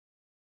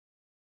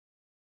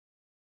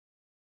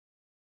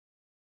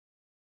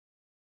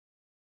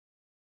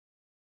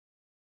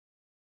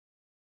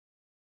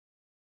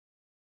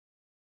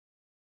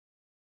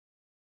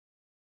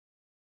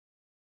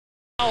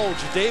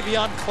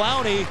Davion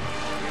Clowney,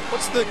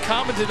 what's the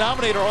common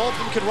denominator? All of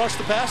them can rush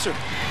the passer.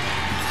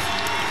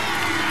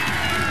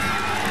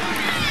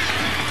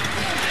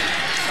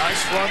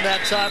 Nice run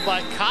that time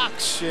by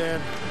Cox,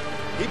 and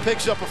he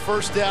picks up a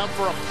first down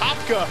for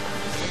Apopka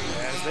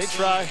as they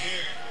try.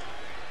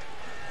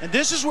 And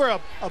this is where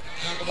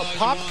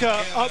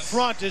Apopka up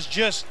front is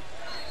just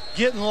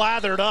getting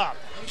lathered up.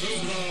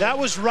 That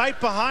was right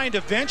behind,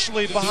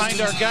 eventually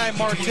behind our guy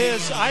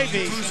Martez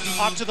Ivy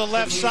off to the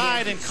left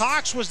side, and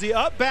Cox was the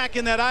up back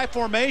in that I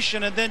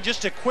formation, and then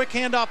just a quick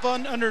handoff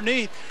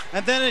underneath,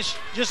 and then it's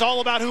just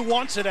all about who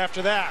wants it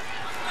after that.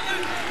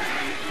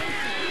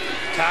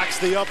 Cox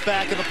the up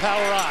back in the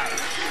power I.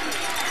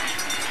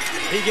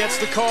 He gets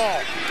the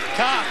call.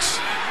 Cox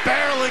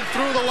barreling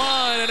through the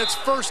line, and it's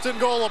 1st and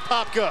goal,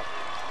 Apopka.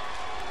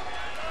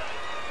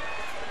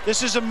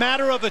 This is a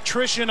matter of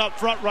attrition up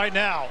front right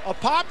now.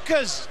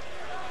 Apopka's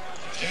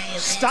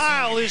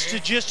style is to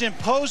just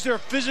impose their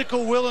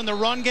physical will in the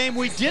run game.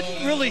 We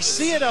didn't really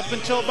see it up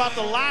until about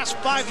the last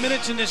 5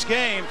 minutes in this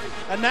game.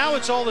 And now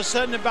it's all of a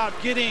sudden about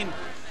getting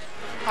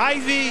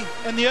Ivy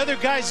and the other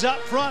guys up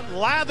front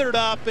lathered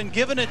up and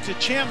giving it to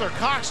Chandler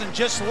Cox and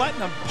just letting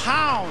them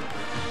pound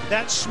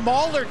that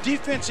smaller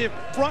defensive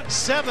front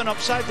seven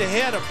upside the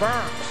head of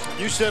Burns.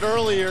 You said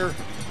earlier,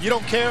 you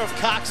don't care if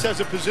Cox has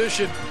a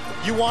position.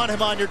 You want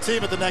him on your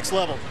team at the next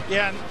level.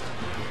 Yeah,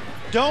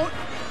 don't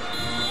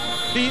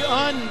be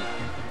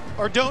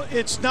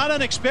it's not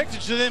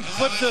unexpected to them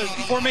flip the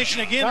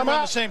formation again and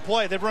run the same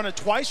play. They've run it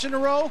twice in a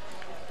row,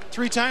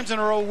 3 times in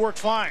a row, worked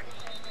fine.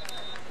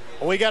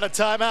 We got a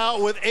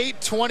timeout with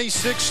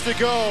 8:26 to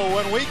go.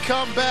 When we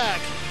come back,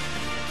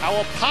 how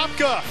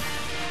Apopka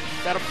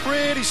got a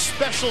pretty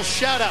special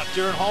shout out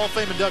during Hall of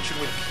Fame induction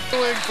week.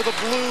 For the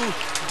Blue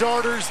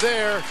Darters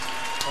there.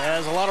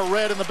 Has a lot of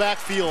red in the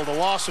backfield, a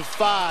loss of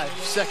 5,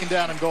 2nd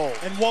down and goal.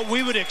 And what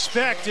we would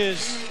expect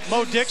is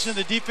Mo Dixon,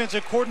 the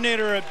defensive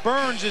coordinator at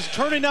Burns, is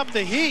turning up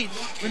the heat.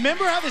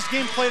 Remember how this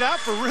game played out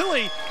for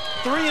really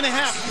 3.5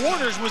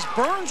 quarters was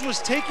Burns was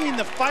taking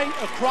the fight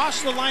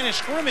across the line of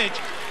scrimmage.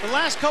 The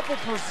last couple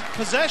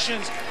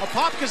possessions,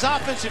 Apopka's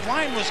offensive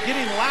line was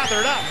getting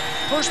lathered up.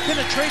 First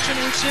penetration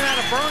we've seen out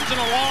of Burns in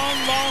a long,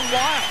 long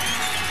while.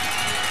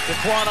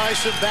 Daquan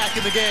Ison back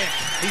in the game.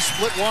 He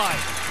split wide.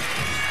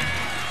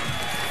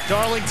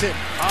 Darlington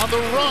on the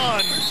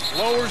run,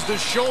 lowers the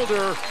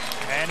shoulder,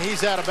 and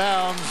he's out of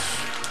bounds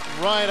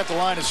right at the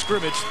line of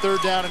scrimmage.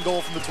 3rd down and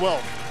goal from the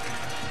 12.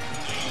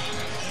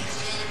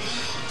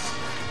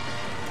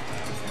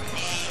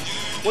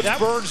 What's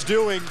Burns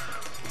doing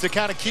to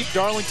kind of keep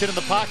Darlington in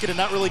the pocket and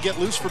not really get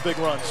loose for big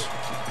runs?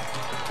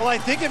 Well, I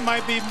think it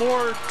might be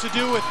more to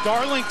do with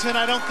Darlington.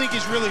 I don't think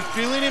he's really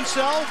feeling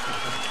himself.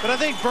 But I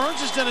think Burns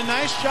has done a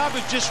nice job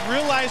of just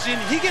realizing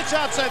he gets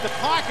outside the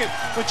pocket,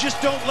 but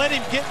just don't let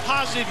him get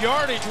positive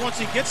yardage once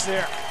he gets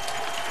there.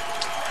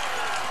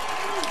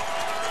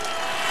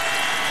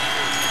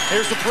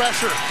 Here's the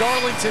pressure.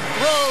 Darlington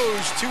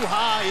throws too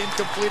high,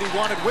 incomplete. He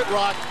wanted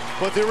Whitrock,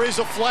 but there is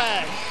a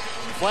flag.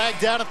 Flag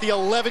down at the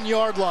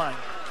 11-yard line.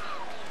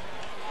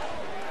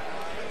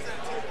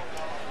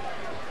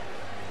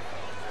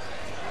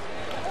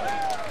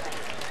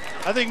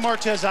 I think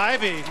Martez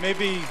Ivy may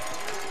be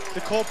the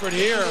culprit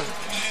here.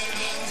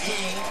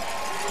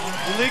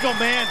 Illegal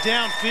man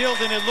downfield,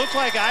 and it looked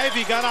like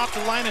Ivy got off the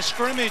line of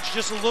scrimmage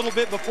just a little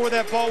bit before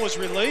that ball was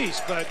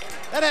released, but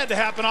that had to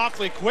happen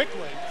awfully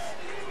quickly.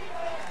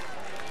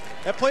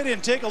 That play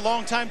didn't take a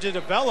long time to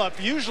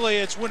develop. Usually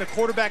it's when a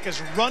quarterback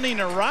is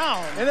running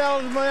around. And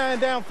that was man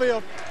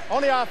downfield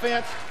on the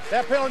offense.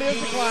 That penalty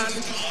is declined.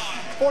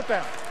 4th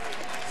down.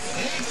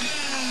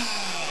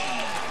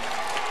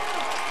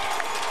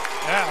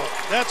 Now,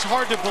 that's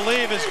hard to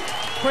believe as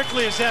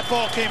quickly as that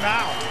ball came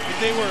out.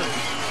 They were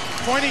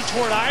pointing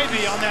toward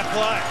Ivy on that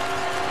play.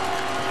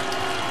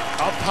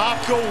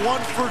 Apopka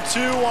 1 for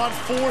 2 on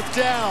 4th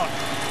down.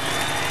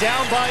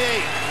 Down by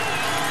 8.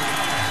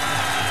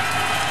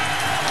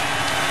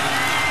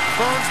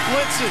 Burns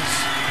blitzes.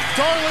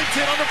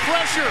 Darlington under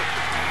pressure.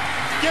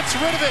 Gets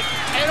rid of it.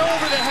 And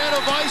over the head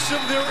of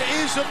Isom, there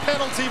is a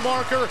penalty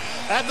marker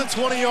at the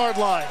 20-yard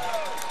line.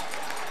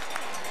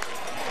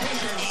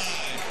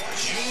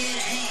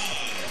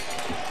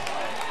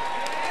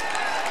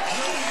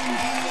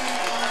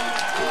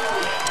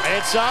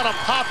 It's on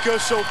Apopka,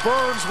 so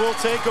Burns will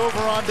take over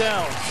on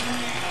downs.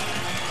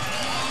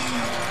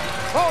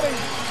 Holding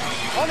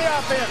on the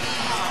offense.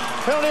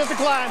 Penalty is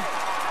declined.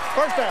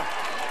 1st down.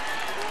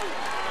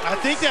 I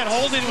think that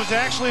holding was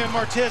actually on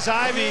Martez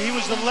Ivy. He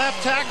was the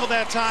left tackle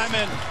that time,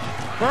 and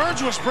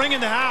Burns was bringing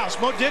the house.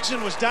 Mo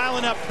Dixon was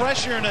dialing up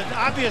pressure in an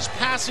obvious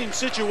passing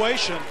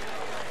situation.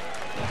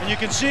 And you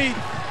can see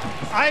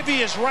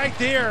Ivy is right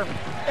there.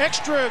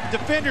 Extra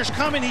defenders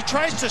coming. He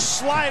tries to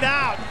slide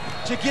out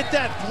to get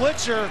that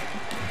blitzer,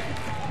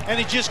 and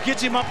he just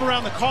gets him up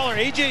around the collar.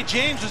 A.J.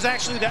 James was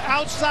actually the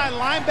outside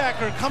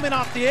linebacker coming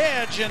off the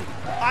edge, and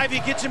Ivy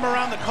gets him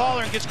around the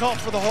collar and gets called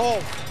for the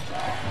hold.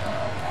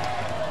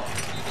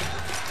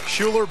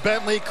 Schuler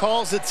Bentley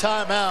calls a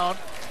timeout.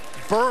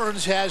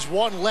 Burns has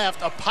one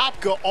left.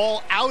 Apopka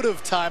all out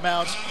of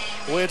timeouts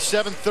with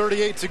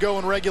 7:38 to go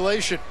in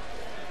regulation.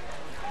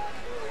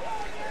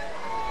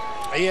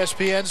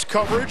 ESPN's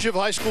coverage of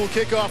high school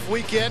kickoff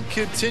weekend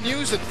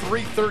continues at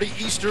 3:30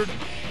 Eastern.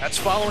 That's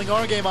following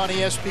our game on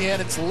ESPN.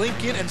 It's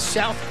Lincoln and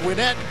South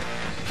Gwinnett.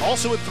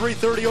 Also at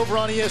 3:30 over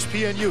on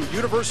ESPNU,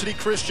 University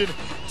Christian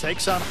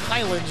takes on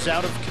Highlands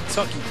out of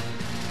Kentucky.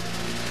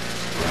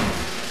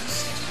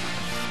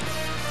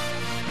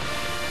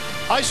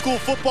 High school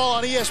football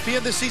on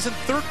ESPN this season,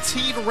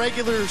 13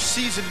 regular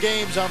season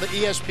games on the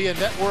ESPN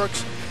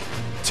networks.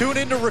 Tune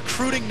into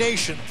Recruiting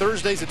Nation,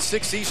 Thursdays at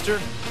 6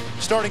 Eastern,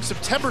 starting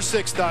September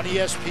 6th on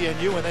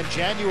ESPNU, and then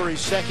January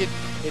 2nd,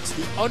 it's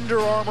the Under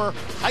Armour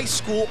High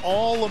School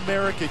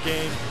All-America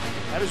game.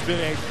 That has been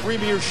a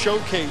premier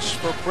showcase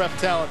for prep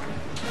talent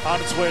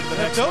on its way to the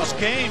next level. Those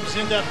games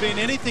end up being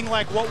anything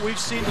like what we've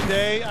seen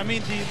today. I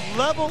mean, the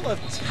level of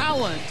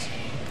talent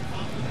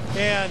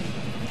and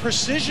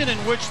precision in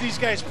which these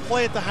guys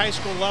play at the high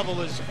school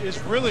level is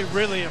really,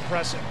 really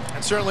impressive.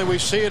 And certainly we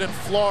see it in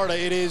Florida.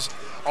 It is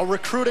a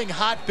recruiting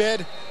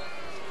hotbed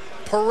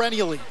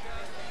perennially.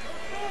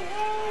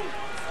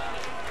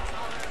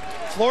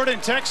 Florida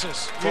and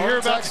Texas. You hear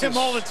about them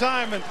all the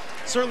time, and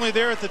certainly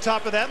they're at the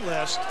top of that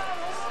list.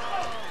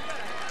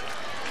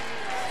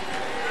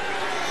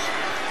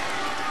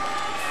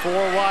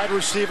 Four wide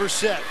receiver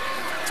set.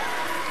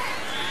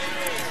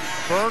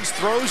 Burns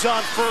throws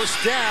on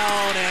first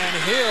down, and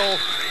Hill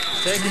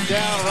taken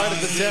down right at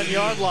the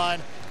 10-yard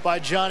line by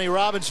Johnny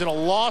Robinson, a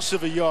loss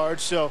of a yard.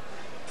 So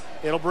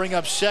it'll bring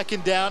up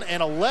 2nd down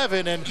and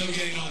 11. And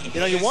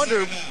you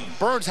wonder,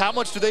 Burns, how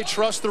much do they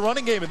trust the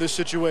running game in this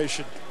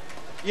situation?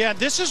 Yeah,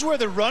 this is where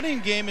the running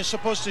game is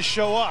supposed to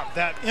show up.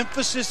 That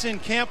emphasis in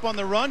camp on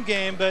the run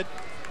game, but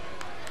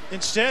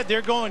instead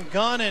they're going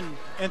gun and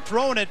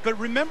throwing it. But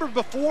remember,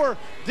 before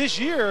this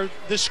year,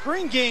 the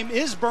screen game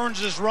is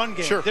Burns' run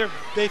game. Sure.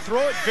 They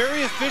throw it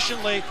very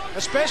efficiently,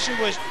 especially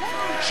with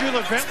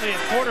Schuler Bentley at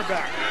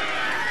quarterback.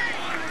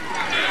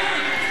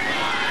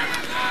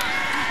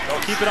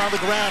 They'll keep it on the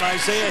ground.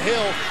 Isaiah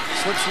Hill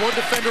slips one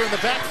defender in the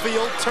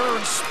backfield,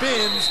 turns,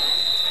 spins,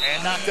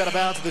 and knocked out of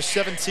bounds to the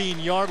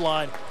 17-yard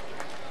line.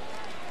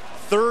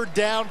 3rd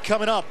down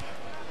coming up.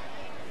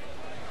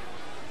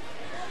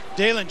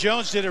 Dalen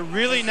Jones did a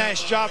really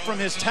nice job from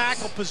his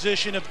tackle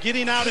position of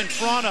getting out in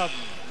front of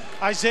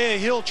Isaiah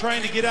Hill,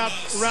 trying to get out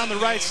around the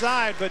right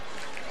side, but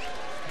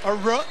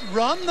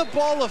run the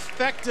ball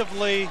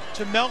effectively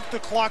to milk the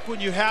clock when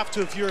you have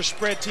to if you're a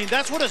spread team.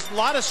 That's what a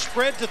lot of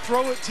spread to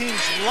throw at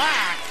teams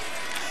lack.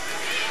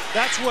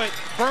 That's what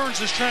Burns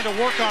is trying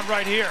to work on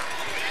right here.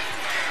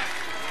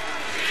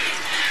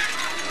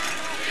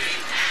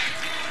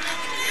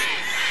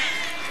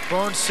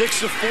 Burns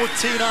 6 of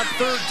 14 on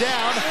 3rd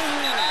down.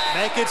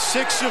 Make it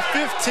 6 of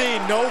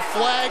 15. No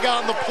flag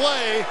on the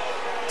play,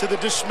 to the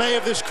dismay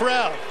of this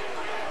crowd.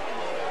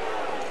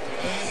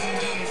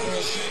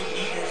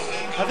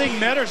 I think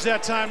Metters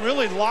that time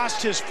really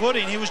lost his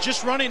footing. He was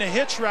just running a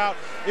hitch route.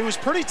 It was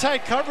pretty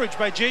tight coverage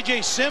by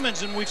J.J.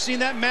 Simmons, and we've seen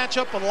that match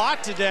up a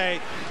lot today.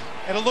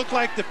 And it looked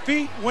like the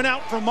feet went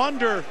out from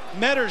under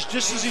Metters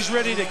just as he's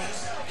ready to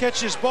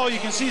catch his ball. You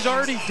can see he's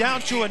already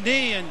down to a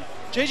knee, and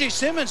J.J.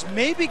 Simmons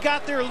maybe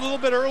got there a little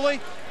bit early,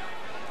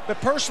 but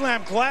personally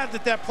I'm glad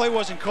that that play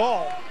wasn't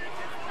called.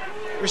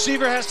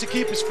 Receiver has to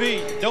keep his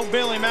feet. Don't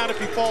bail him out if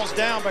he falls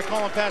down by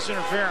calling pass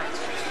interference.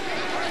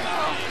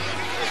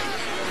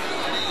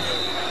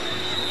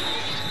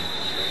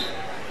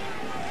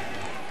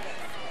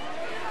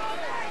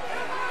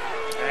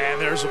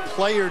 And there's a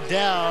player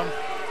down,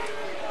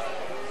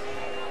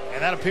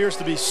 and that appears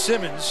to be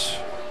Simmons.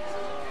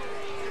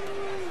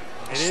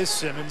 It is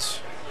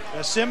Simmons.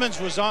 Simmons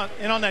was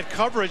in on that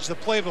coverage the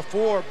play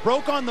before,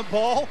 broke on the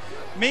ball,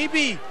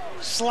 maybe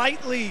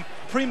slightly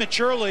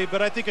prematurely,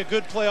 but I think a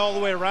good play all the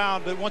way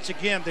around. But once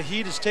again, the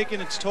heat is taking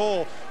its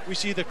toll. We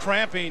see the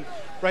cramping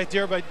right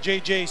there by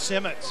J.J.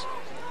 Simmons.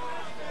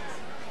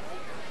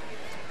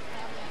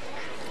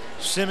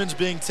 Simmons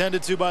being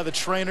tended to by the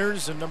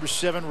trainers, and number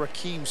 7,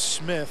 Rakeem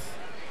Smith.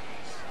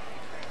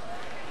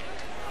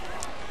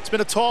 It's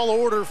been a tall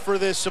order for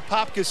this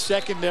Apopka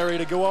secondary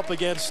to go up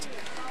against,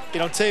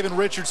 Taven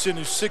Richardson,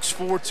 who's 6'4",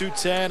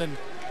 210, and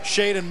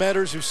Shaden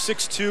Metters, who's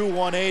 6'2",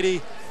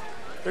 180.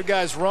 Their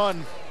guys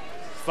run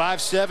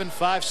 5'7",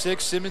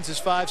 5'6". Simmons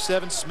is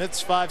 5'7",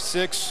 Smith's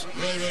 5'6".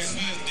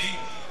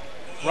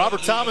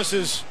 Robert Thomas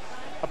is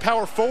a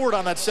power forward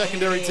on that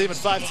secondary team at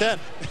 5'10".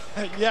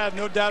 Yeah,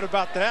 no doubt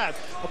about that.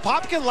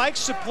 Apopka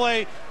likes to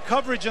play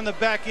coverage on the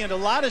back end, a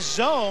lot of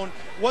zone.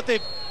 What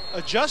they've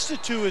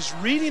adjusted to is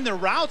reading the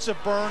routes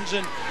of Burns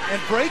and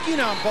breaking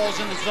on balls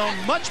in the zone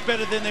much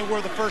better than they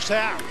were the first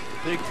half.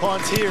 Big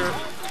punt here.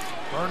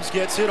 Burns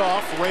gets it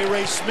off.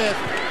 Ray Smith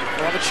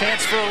will have a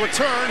chance for a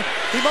return.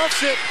 He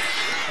muffs it,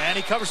 and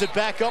he covers it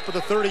back up at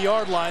the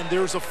 30-yard line.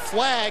 There's a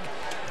flag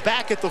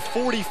back at the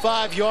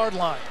 45-yard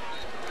line.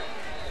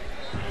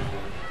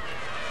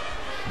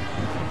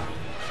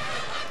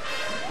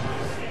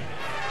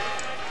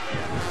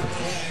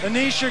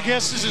 Anish, your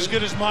guess is as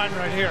good as mine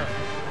right here.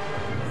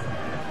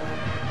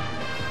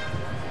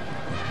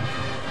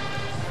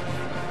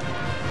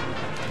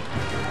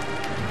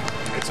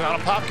 It's on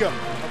Apopka.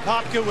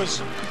 Apopka was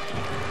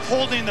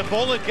holding the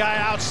bullet guy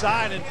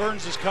outside in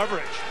Burns'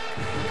 coverage.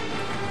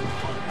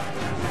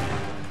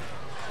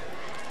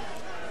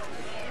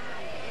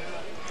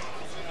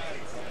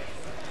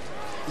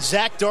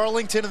 Zack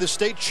Darlington in the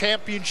state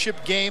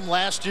championship game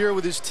last year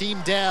with his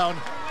team down.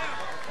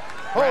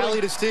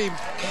 Rallied his team.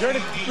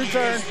 Dirty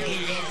return.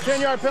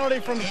 10-yard penalty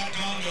from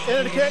end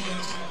of the kick.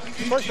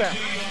 First down.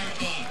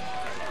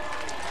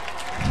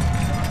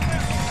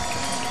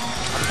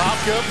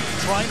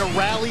 Apopka trying to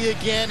rally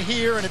again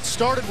here, and it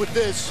started with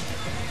this.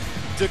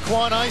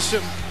 Daquan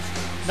Isom,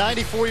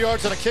 94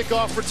 yards on a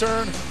kickoff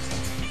return.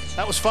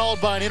 That was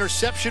followed by an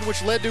interception,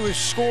 which led to his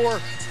score.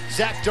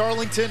 Zack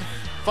Darlington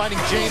finding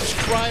James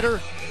Kreider.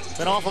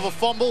 Then off of a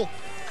fumble,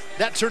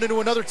 that turned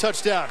into another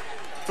touchdown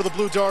for the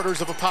Blue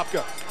Darters of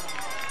Apopka.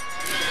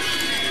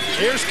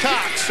 Here's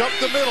Cox up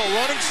the middle,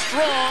 running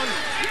strong,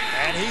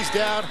 and he's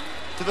down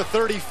to the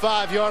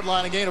 35-yard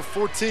line, a gain of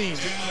 14.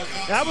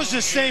 That was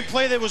the same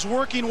play that was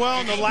working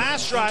well in the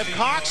last drive.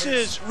 Cox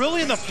is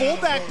really in the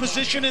fullback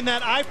position in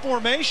that I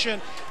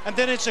formation, and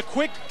then it's a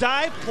quick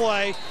dive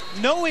play,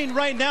 knowing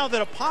right now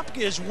that Apopka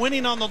is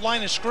winning on the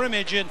line of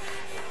scrimmage. And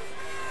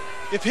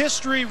if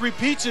history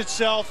repeats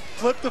itself,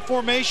 flip the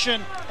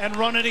formation and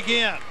run it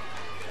again.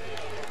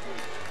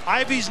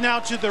 Ivy's now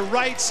to the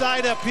right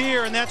side up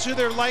here, and that's who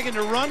they're liking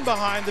to run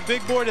behind, the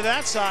big boy to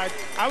that side.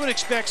 I would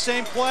expect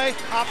same play,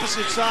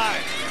 opposite side.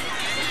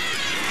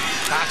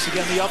 Cox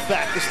again, the up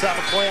back, this time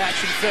a play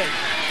action fake.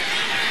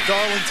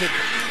 Darlington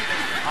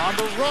on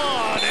the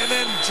run, and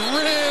then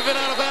driven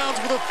out of bounds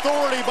with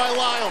authority by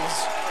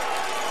Lyles.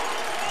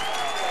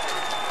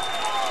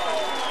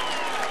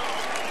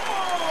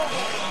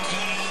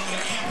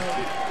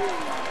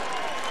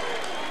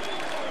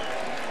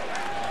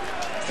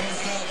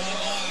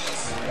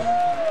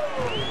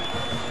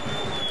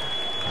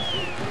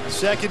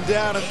 Second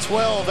down and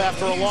 12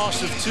 after a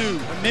loss of 2.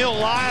 Emil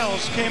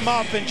Lyles came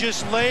up and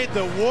just laid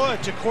the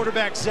wood to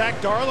quarterback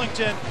Zack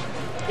Darlington.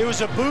 It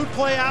was a boot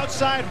play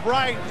outside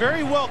right,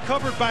 very well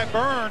covered by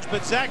Burns,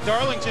 but Zack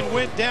Darlington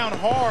went down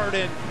hard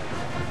and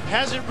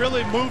hasn't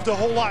really moved a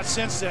whole lot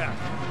since then.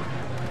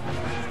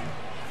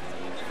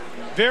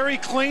 Very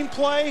clean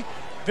play,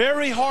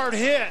 very hard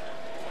hit.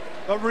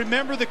 But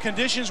remember the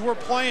conditions we're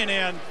playing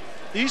in.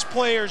 These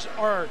players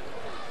are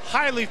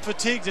highly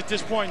fatigued at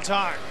this point in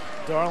time.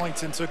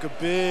 Darlington took a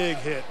big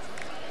hit.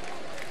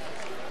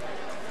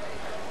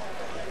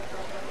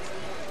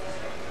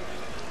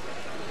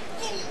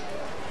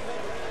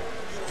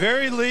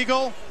 Very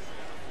legal.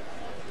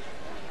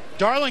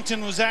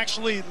 Darlington was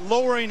actually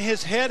lowering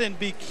his head and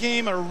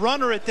became a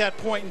runner at that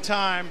point in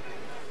time.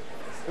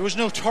 There was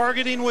no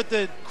targeting with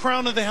the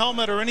crown of the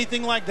helmet or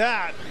anything like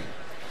that.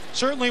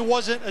 Certainly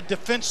wasn't a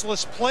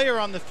defenseless player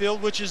on the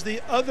field, which is the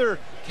other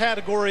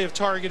category of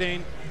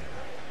targeting.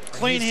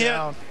 Clean hit.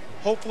 Down.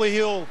 Hopefully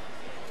he'll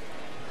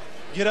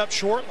get up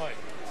shortly.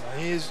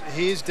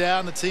 He's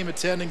down, the team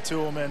attending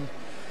to him, and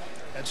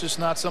that's just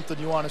not something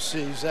you want to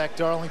see. Zack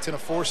Darlington, a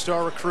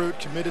 4-star recruit,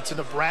 committed to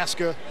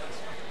Nebraska,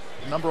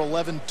 number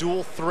 11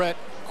 dual threat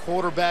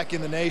quarterback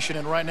in the nation,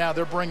 and right now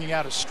they're bringing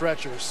out a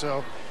stretcher.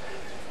 So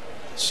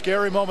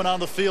scary moment on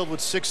the field with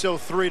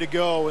 6:03 to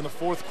go in the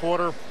fourth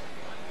quarter.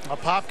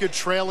 Apopka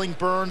trailing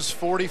Burns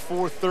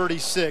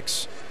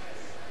 44-36.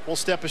 We'll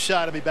step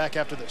aside and be back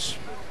after this.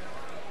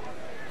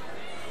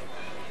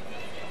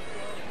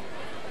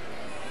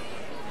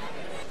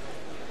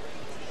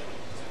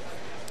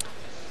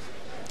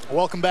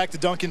 Welcome back to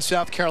Duncan,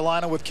 South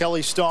Carolina with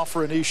Kelly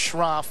Stauffer and Ish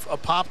Schroff.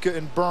 Apopka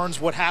and Burns,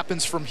 what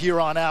happens from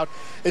here on out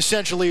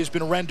essentially has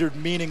been rendered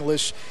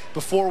meaningless.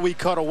 Before we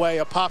cut away,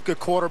 Apopka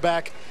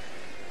quarterback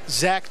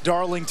Zack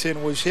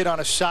Darlington was hit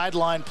on a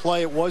sideline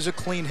play. It was a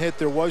clean hit.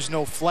 There was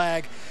no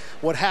flag.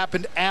 What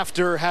happened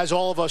after has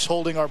all of us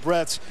holding our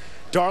breaths.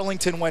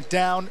 Darlington went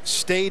down,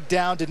 stayed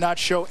down, did not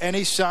show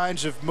any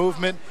signs of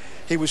movement.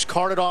 He was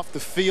carted off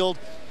the field.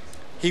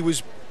 He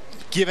was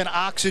given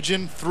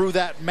oxygen through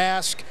that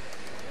mask.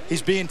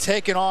 He's being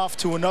taken off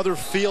to another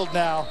field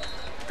now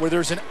where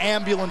there's an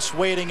ambulance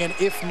waiting, and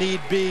if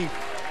need be,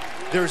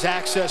 there's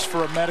access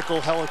for a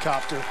medical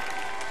helicopter.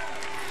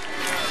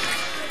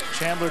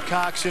 Chandler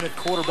Cox in at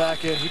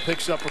quarterback, and he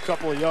picks up a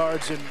couple of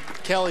yards. And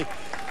Kelly,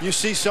 you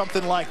see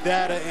something like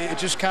that, it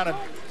just kind of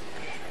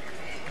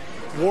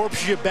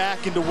warps you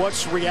back into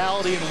what's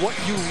reality and what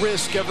you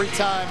risk every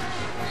time,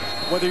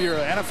 whether you're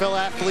an NFL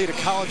athlete, a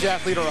college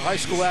athlete, or a high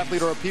school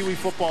athlete, or a Pee Wee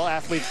football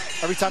athlete,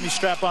 every time you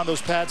strap on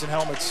those pads and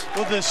helmets.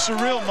 Well, the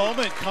surreal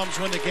moment comes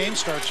when the game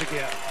starts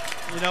again.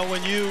 You know,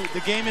 when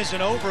the game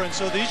isn't over, and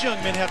so these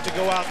young men have to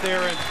go out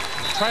there and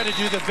try to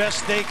do the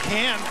best they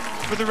can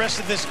for the rest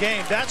of this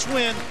game. That's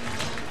when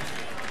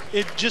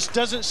it just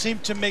doesn't seem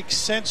to make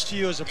sense to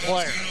you as a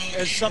player,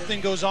 as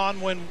something goes on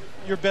when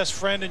your best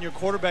friend and your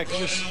quarterback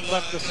just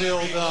left the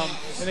field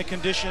in a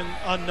condition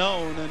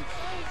unknown. And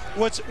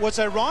what's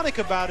ironic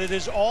about it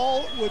is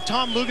all what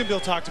Tom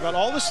Luganbill talked about,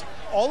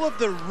 all of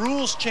the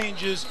rules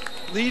changes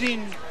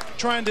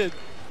trying to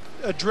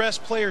address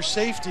player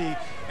safety,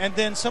 and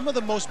then some of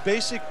the most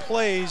basic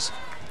plays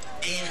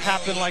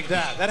happen like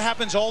that. That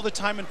happens all the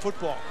time in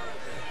football.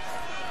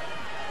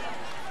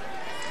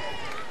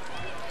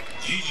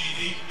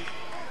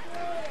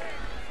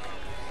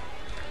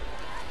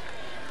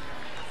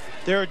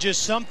 There are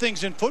just some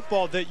things in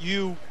football that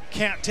you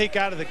can't take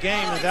out of the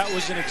game, and that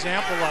was an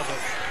example of it.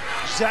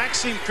 Zack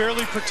seemed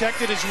fairly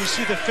protected as we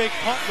see the fake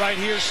punt right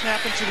here,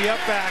 snapping to the up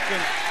back,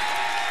 and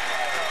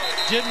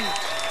didn't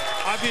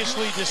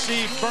obviously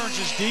deceive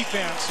Burns'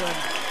 defense. And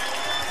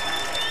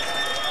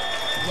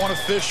one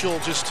official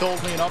just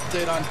told me an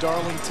update on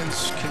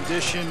Darlington's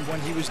condition. When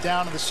he was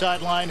down on the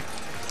sideline,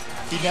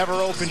 he never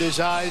opened his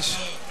eyes,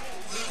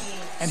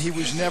 and he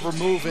was never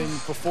moving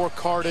before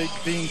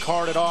being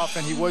carted off,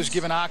 and he was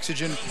given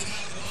oxygen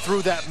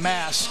through that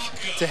mask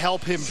to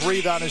help him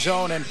breathe on his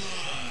own. And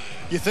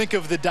you think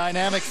of the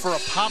dynamic for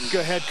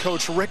Apopka head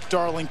coach Rick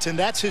Darlington.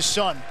 That's his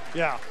son.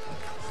 Yeah.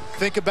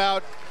 Think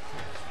about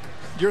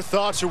your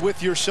thoughts are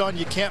with your son.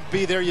 You can't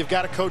be there. You've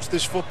got to coach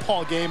this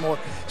football game or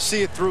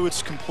see it through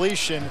its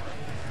completion.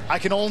 I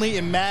can only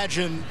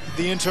imagine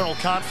the internal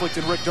conflict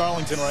in Rick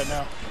Darlington right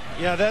now.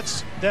 Yeah,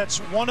 that's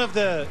one of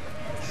the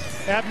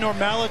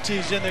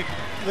abnormalities in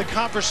the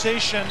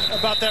conversation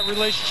about that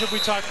relationship we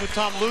talked with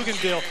Tom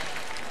Luganville.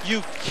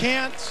 You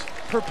can't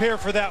prepare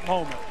for that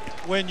moment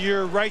when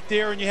you're right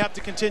there and you have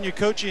to continue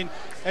coaching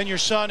and your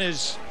son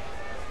is,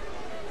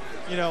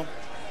 you know,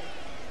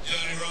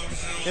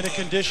 in a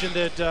condition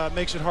that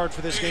makes it hard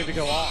for this game to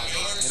go on.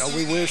 You know,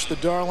 we wish the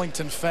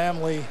Darlington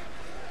family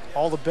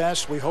all the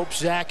best. We hope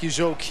Zack is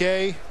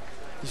okay.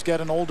 He's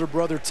got an older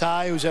brother,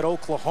 Ty, who's at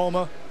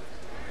Oklahoma.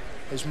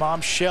 His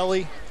mom,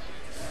 Shelly.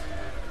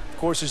 Of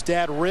course, his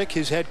dad, Rick,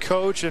 his head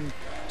coach. And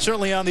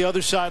certainly on the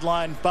other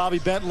sideline, Bobby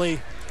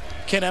Bentley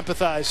can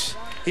empathize.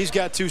 He's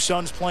got two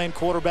sons playing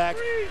quarterback.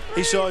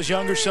 He saw his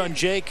younger son,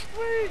 Jake,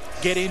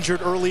 get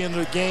injured early in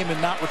the game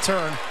and not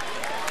return.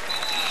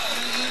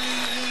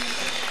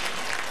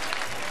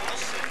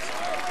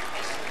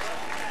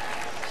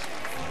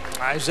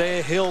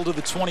 Isaiah Hill to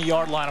the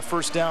 20-yard line, a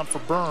first down for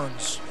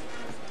Burns.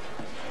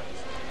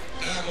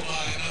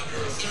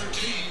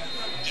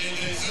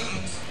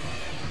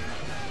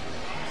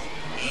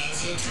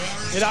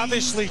 It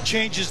obviously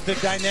changes the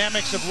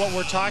dynamics of what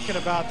we're talking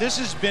about. This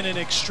has been an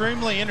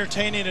extremely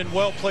entertaining and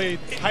well-played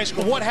high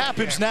school. What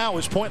happens now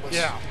is pointless.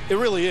 Yeah. It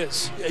really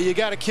is. You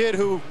got a kid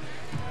who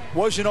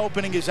wasn't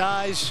opening his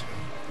eyes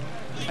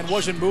and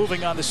wasn't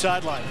moving on the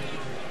sideline.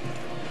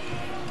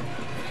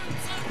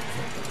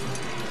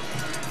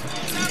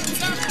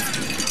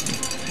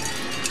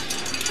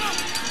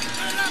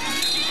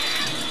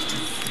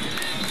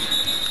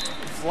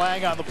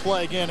 Flag on the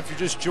play again if you're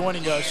just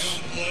joining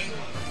us.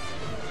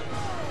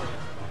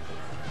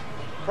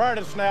 Prior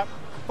to the snap,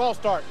 false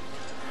start,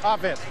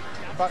 offense.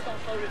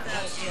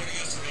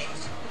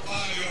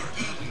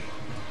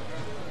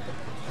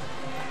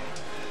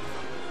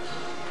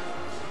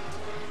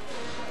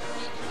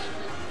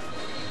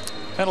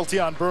 Penalty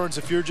on Burns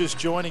if you're just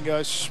joining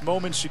us.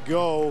 Moments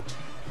ago,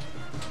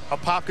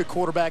 Apopka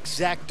quarterback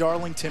Zack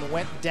Darlington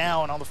went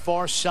down on the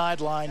far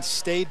sideline,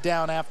 stayed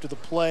down after the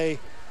play,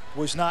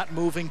 was not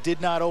moving,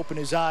 did not open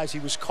his eyes. He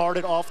was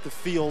carted off the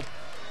field.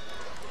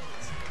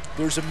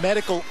 There's a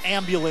medical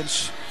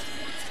ambulance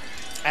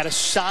at a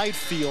side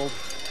field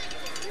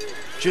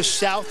just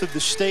south of the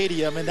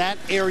stadium, and that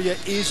area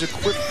is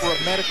equipped for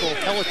a medical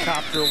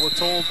helicopter. We're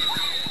told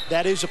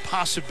that is a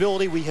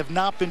possibility. We have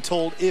not been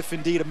told if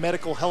indeed a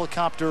medical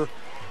helicopter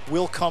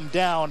will come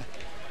down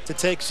to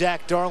take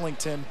Zack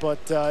Darlington,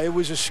 but it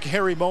was a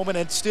scary moment,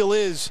 and still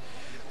is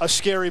a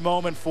scary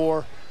moment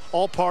for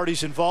all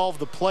parties involved,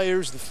 the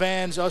players, the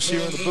fans, us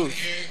here in the booth.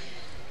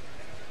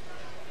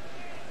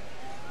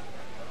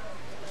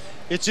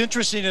 It's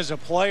interesting as a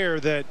player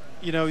that,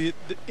 you know, the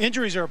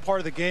injuries are a part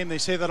of the game. They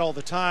say that all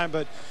the time,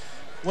 but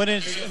when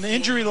it's an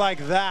injury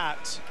like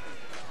that,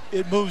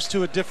 it moves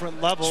to a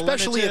different level.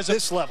 Especially at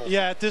this level.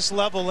 Yeah, at this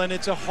level, and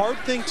it's a hard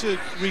thing to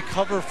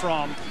recover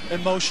from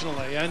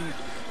emotionally, and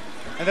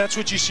that's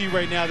what you see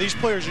right now. These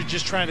players are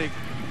just trying to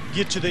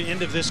get to the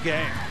end of this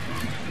game.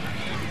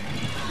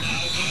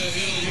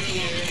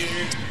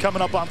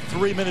 Coming up on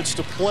 3 minutes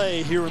to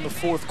play here in the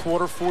fourth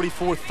quarter,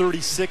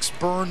 44-36,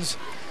 Burns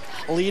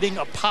leading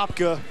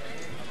Apopka.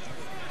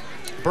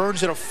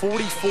 Burns at a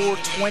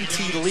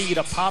 44-20 lead.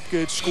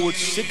 Apopka had scored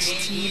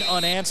 16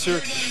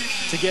 unanswered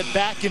to get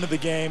back into the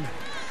game.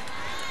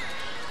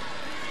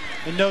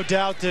 And no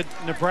doubt that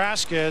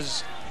Nebraska,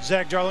 as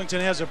Zack Darlington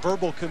has a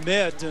verbal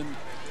commit, and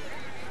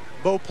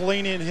Bo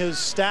Pelini and his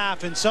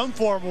staff in some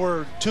form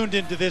were tuned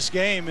into this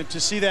game, and to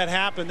see that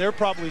happen, they're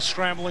probably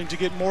scrambling to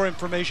get more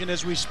information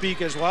as we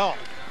speak as well.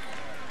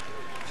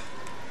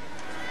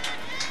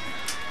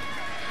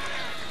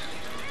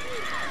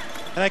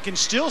 And I can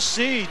still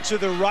see to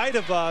the right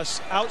of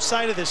us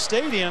outside of the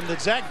stadium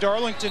that Zack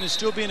Darlington is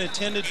still being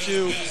attended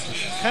to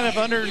kind of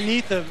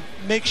underneath a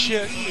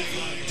makeshift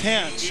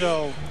tent.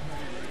 So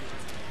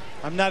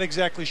I'm not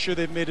exactly sure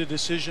they've made a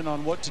decision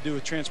on what to do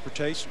with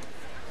transportation.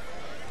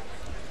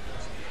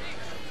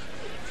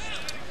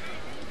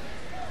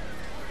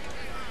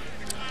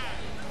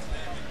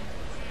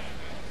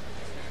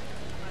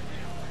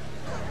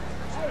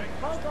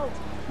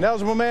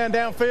 Ineligible man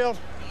downfield.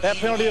 That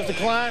penalty is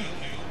declined.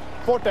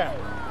 4th down.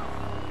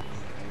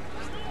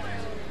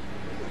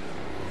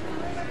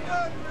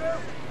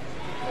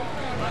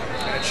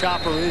 And a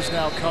chopper is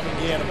now coming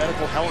in, a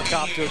medical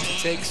helicopter to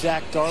take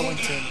Zack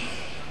Darlington,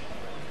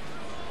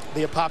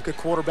 the Apopka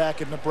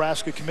quarterback and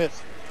Nebraska commit.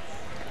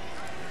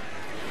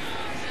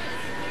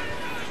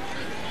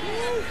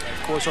 And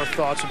of course, our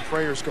thoughts and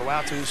prayers go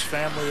out to his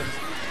family and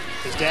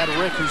his dad,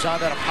 Rick, who's on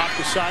that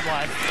Apopka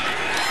sideline.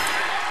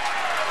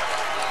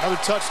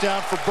 Another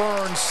touchdown for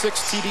Burns,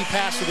 6th TD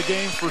pass of the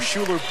game for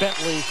Schuler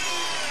Bentley.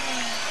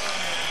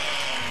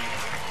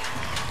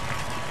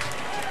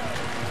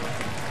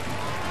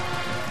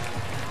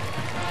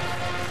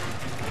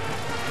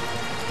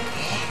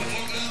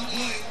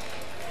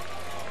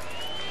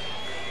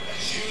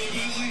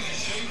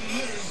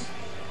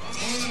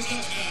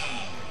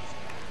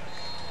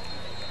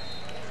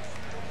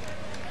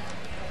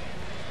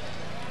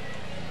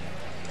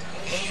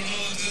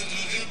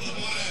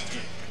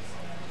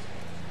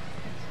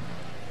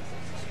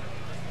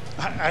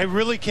 I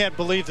really can't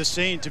believe the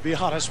scene, to be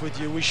honest with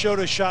you. We showed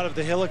a shot of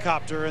the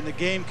helicopter and the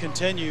game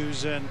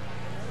continues, and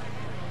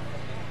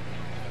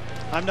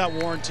I'm not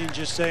warranting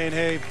just saying,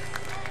 hey,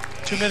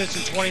 2 minutes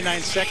and 29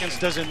 seconds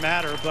doesn't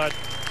matter, but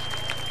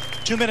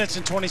 2 minutes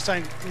and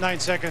 29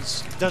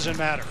 seconds doesn't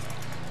matter.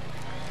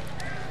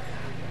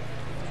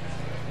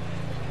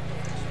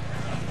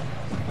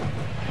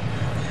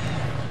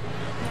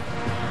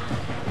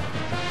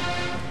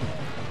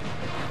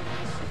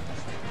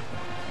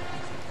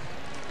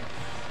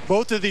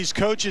 Both of these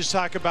coaches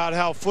talk about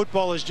how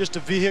football is just a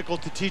vehicle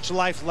to teach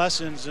life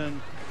lessons, and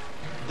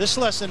this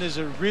lesson is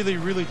a really,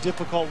 really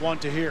difficult one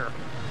to hear.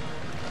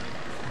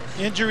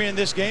 Injury in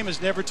this game is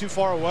never too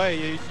far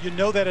away. You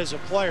know that as a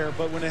player,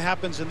 but when it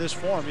happens in this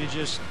form, it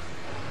just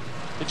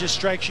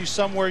strikes you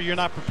somewhere you're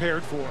not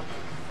prepared for.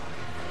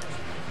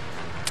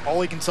 All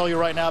we can tell you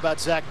right now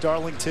about Zack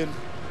Darlington,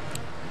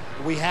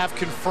 we have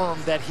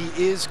confirmed that he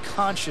is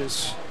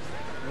conscious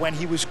when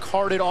he was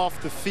carted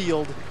off the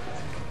field.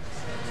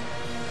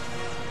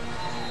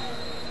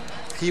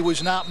 He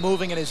was not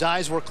moving and his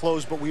eyes were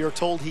closed, but we are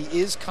told he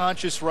is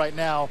conscious right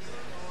now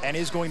and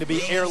is going to be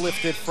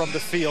airlifted from the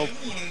field.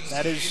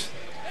 That is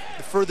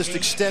the furthest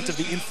extent of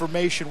the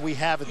information we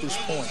have at this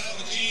point.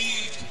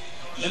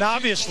 And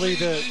obviously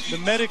the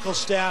medical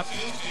staff,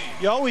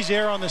 you always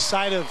err on the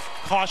side of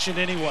caution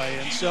anyway.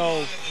 And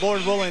so,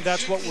 Lord willing,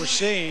 that's what we're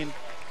seeing.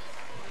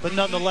 But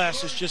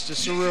nonetheless, it's just a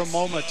surreal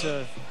moment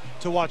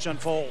to watch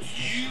unfold.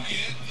 You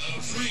get a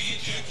free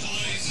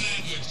Chick-fil-A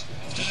sandwich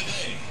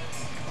today.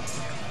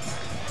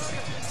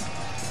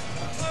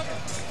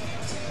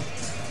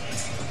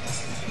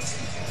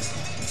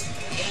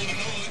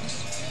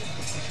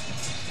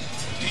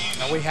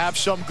 Now we have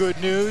some good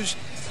news.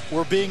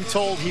 We're being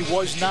told he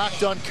was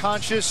knocked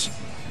unconscious,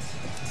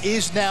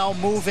 is now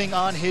moving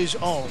on his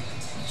own.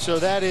 So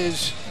that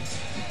is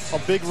a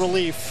big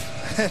relief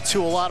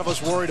to a lot of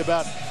us worried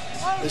about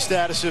the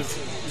status of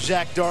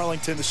Zack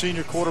Darlington, the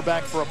senior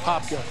quarterback for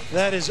Apopka.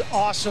 That is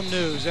awesome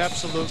news,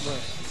 absolutely.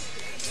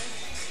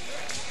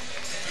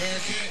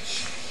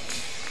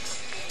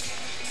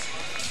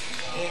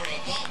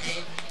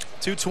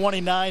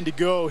 2:29 to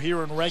go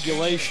here in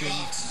regulation.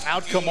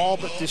 Outcome all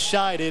but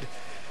decided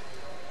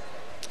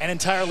and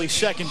entirely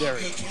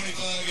secondary.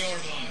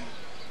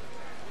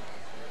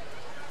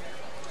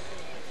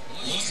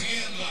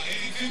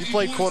 You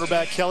played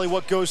quarterback, Kelly.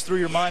 What goes through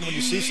your mind when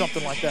you see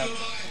something like that?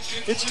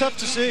 It's tough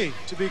to see,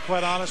 to be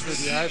quite honest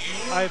with you.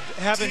 I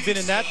haven't been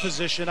in that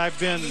position. I've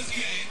been,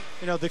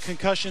 you know, the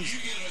concussion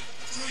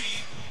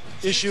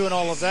issue and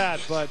all of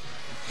that, but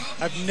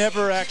I've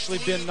never actually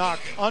been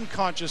knocked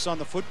unconscious on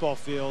the football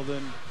field,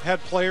 and had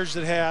players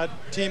that had,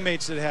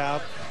 teammates that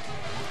have.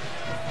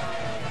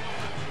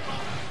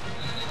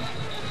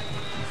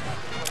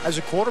 As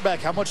a quarterback,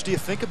 how much do you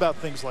think about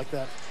things like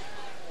that?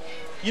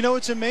 You know,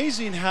 it's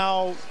amazing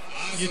how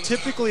you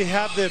typically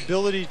have the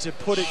ability to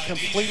put it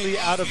completely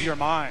out of your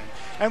mind.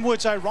 And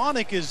what's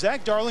ironic is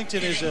Zack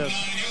Darlington is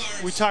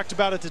we talked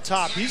about at the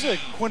top, he's a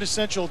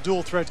quintessential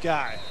dual threat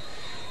guy.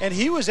 And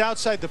he was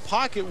outside the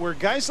pocket, where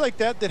guys like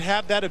that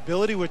have that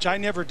ability, which I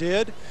never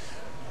did,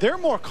 they're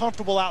more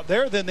comfortable out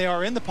there than they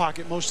are in the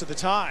pocket most of the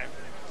time.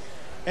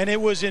 And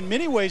it was in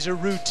many ways a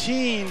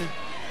routine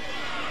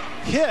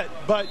hit,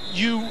 but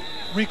you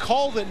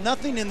recall that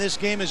nothing in this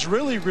game is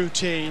really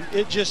routine.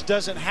 It just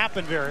doesn't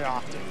happen very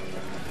often.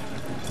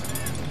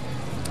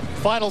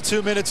 Final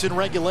 2 minutes in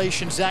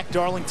regulation. Zack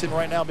Darlington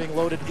right now being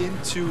loaded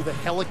into the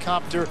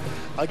helicopter.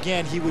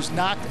 Again, he was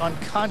knocked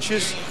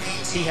unconscious.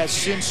 He has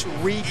since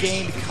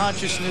regained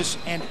consciousness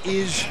and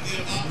is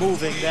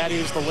moving. That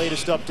is the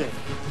latest update.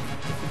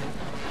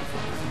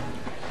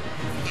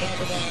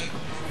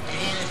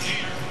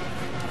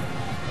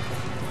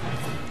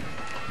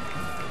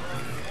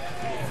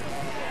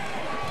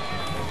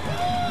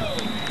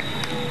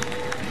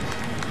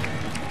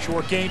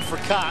 Short gain for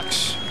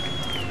Cox.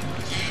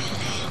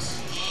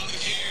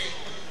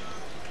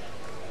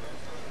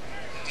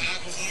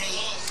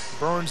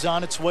 Burns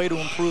on its way to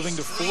improving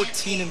to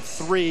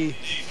 14-3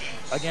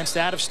 against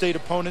out-of-state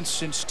opponents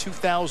since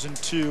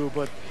 2002.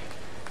 But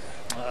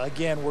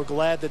again, we're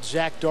glad that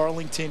Zack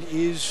Darlington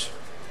is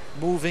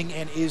moving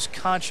and is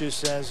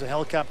conscious as a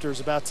helicopter is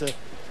about to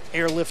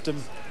airlift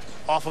him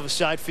off of a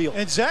side field.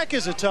 And Zack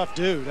is a tough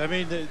dude. I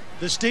mean,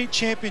 the state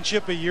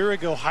championship a year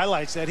ago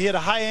highlights that. He had a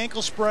high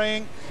ankle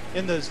sprain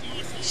in the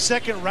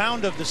second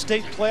round of the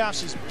state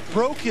playoffs. He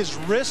broke his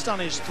wrist on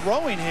his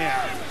throwing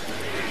hand.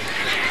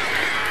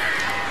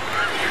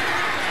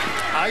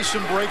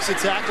 Ison breaks the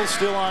tackle,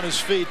 still on his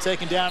feet,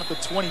 taken down at the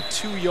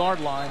 22-yard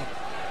line.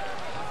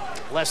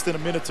 Less than a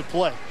minute to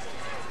play.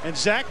 And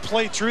Zack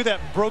played through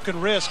that broken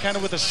wrist kind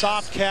of with a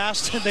soft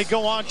cast, and they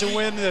go on to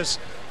win this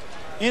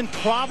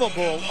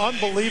improbable,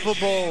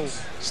 unbelievable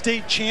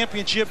state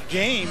championship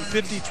game,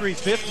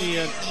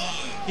 53-50, and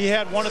he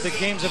had one of the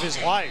games of his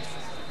life.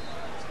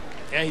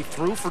 Yeah, he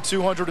threw for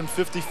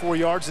 254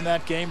 yards in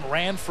that game,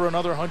 ran for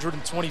another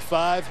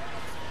 125,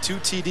 2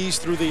 TDs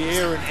through the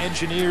air, and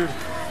engineered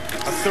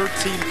a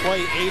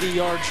 13-play,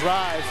 80-yard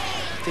drive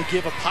to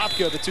give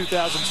Apopka the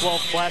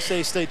 2012 Class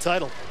A state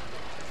title.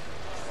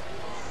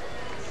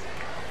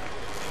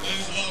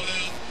 Moves the ball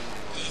down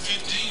to the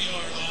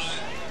 15-yard line.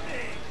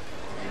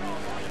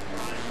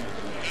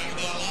 Out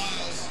by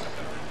Lyles.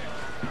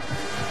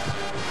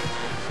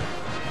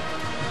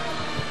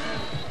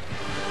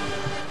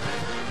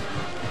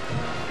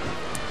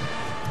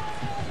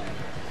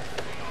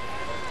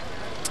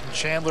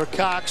 Chandler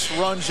Cox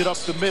runs it up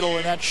the middle,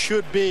 and that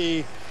should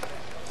be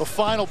the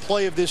final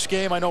play of this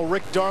game. I know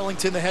Rick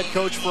Darlington, the head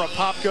coach for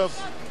Apopka,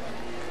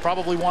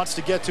 probably wants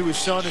to get to his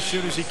son as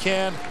soon as he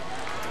can.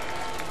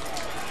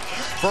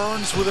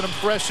 Burns with an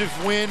impressive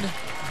win.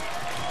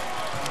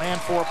 And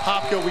for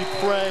Apopka, we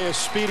pray a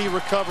speedy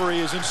recovery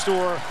is in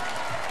store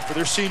for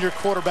their senior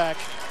quarterback,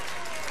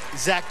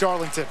 Zack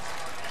Darlington.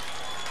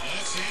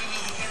 That's the end of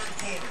the third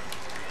quarter.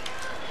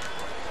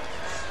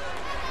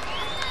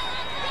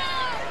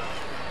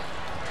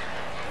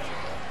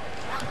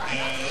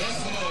 And that's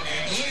the ball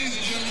game. Ladies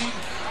and gentlemen,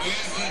 we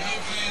ask that you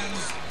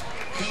fans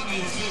come to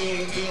the field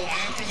until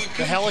after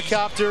the The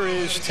helicopter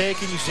is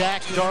taking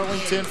Zack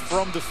Darlington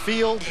from the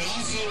field.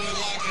 Also, we'd like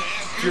to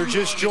ask If you're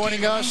just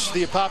joining us,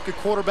 the Apopka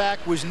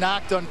quarterback was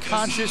knocked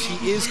unconscious.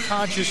 He is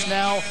conscious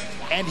now,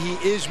 and he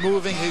is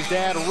moving. His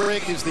dad,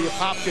 Rick, is the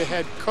Apopka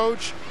head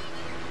coach.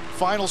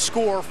 Final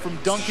score from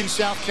Duncan,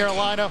 South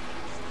Carolina,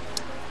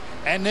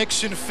 and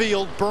Nixon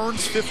Field: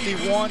 Burns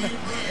 51,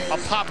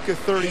 Apopka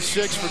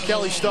 36. For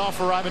Kelly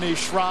Stauffer, I'm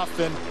Anish Shroff,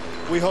 and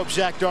we hope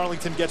Zack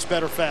Darlington gets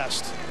better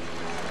fast.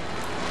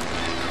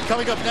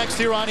 Coming up next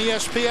here on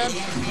ESPN,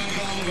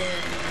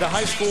 the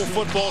high school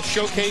football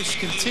showcase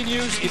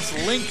continues. It's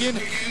Lincoln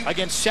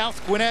against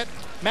South Gwinnett.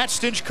 Matt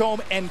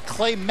Stinchcomb and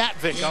Clay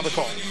Matvick on the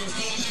call.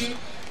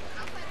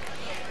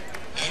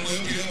 and we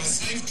hope you have a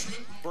safe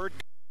trip.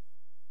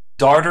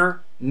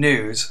 Darter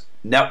News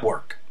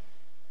Network.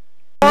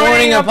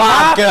 Morning,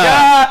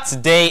 Apopka!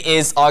 Today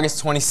is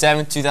August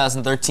 27th,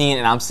 2013,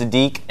 and I'm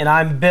Sadiq. And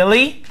I'm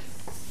Billy.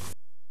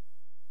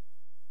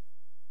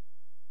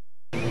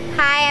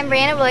 Hi, I'm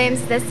Brianna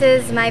Williams. This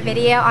is my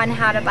video on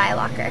how to buy a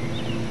locker.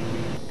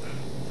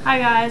 Hi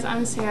guys,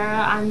 I'm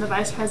Sarah. I'm the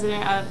Vice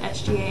President of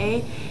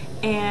SGA,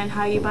 and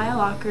how you buy a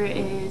locker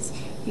is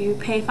you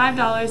pay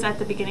 $5 at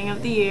the beginning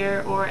of the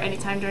year or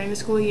anytime during the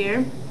school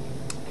year,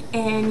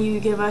 and you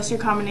give us your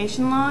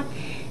combination lock,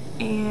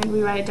 and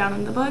we write it down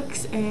in the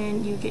books,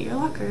 and you get your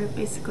locker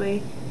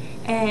basically.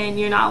 And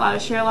you're not allowed to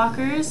share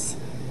lockers,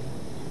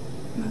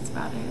 and that's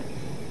about it.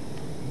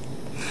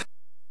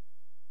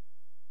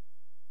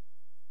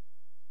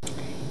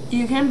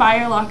 You can buy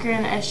your locker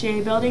in the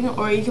SGA building,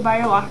 or you can buy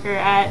your locker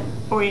at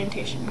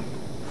orientation.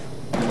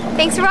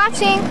 Thanks for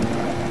watching.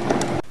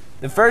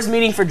 The first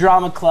meeting for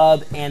Drama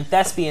Club and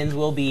Thespians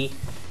will be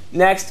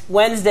next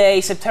Wednesday,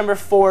 September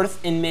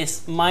 4th in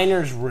Miss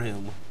Miner's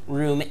room,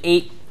 room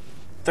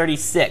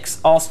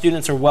 836. All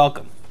students are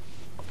welcome.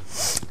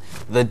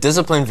 The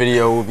discipline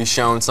video will be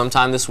shown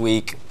sometime this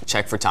week.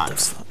 Check for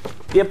times.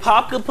 The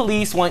Apopka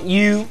police want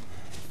you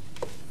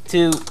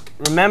to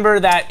remember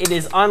that it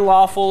is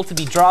unlawful to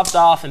be dropped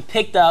off and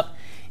picked up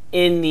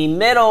in the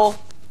middle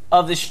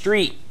of the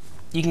street.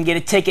 You can get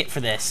a ticket for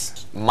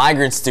this.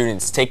 Migrant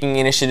students taking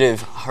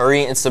initiative,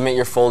 hurry and submit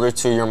your folder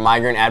to your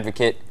migrant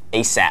advocate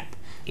ASAP.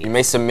 You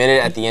may submit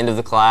it at the end of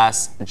the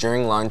class,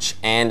 during lunch,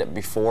 and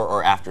before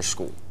or after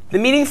school. The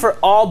meeting for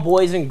all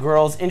boys and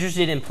girls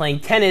interested in playing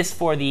tennis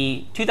for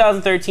the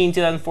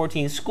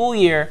 2013-2014 school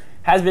year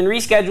has been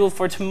rescheduled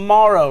for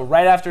tomorrow,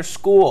 right after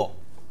school.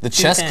 The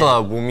chess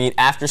club will meet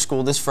after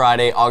school this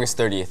Friday, August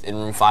 30th in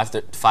room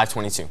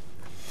 522.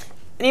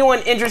 Anyone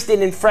interested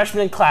in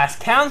freshman class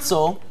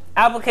council,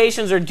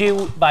 applications are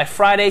due by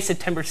Friday,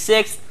 September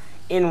 6th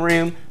in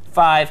room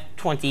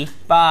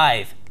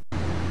 525.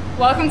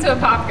 Welcome to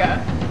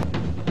Apopka.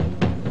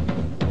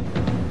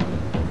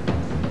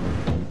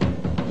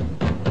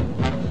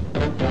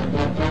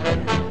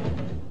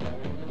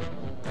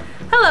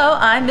 Hello,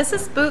 I'm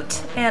Mrs.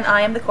 Boot, and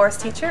I am the course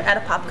teacher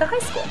at Apopka High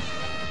School.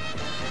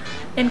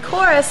 In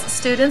chorus,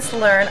 students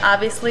learn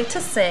obviously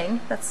to sing.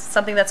 That's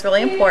something that's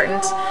really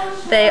important.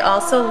 They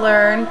also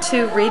learn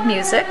to read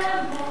music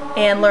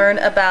and learn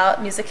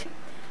about music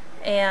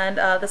and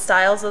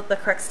the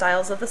correct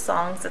styles of the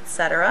songs,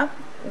 etc.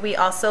 We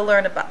also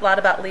learn a lot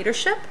about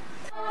leadership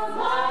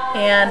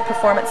and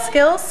performance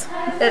skills.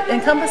 It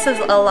encompasses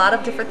a lot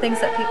of different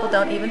things that people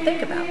don't even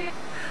think about.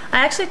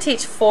 I actually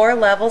teach 4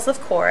 levels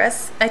of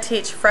chorus. I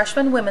teach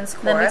freshman women's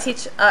chorus.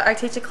 Then I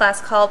teach a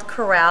class called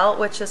chorale,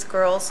 which is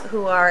girls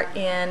who are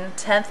in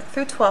 10th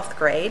through 12th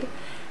grade.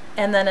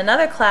 And then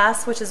another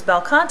class, which is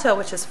bel canto,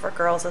 which is for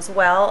girls as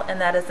well,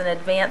 and that is an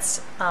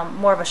advanced,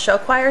 more of a show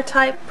choir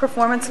type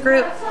performance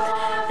group.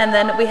 And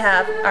then we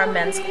have our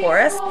men's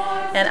chorus,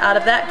 and out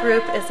of that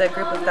group is a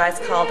group of guys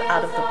called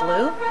Out of the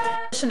Blue.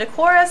 In addition to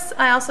chorus,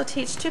 I also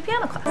teach 2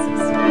 piano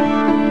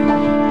classes.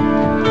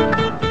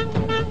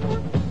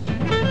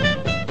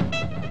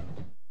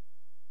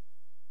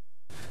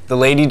 The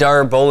Lady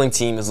Darter bowling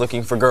team is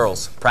looking for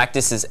girls.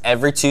 Practice is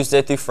every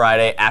Tuesday through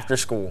Friday after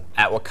school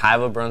at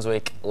Wekiva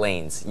Brunswick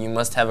Lanes. You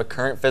must have a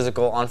current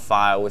physical on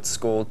file with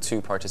school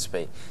to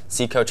participate.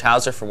 See Coach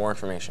Hauser for more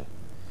information.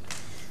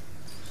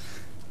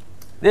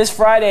 This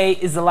Friday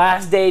is the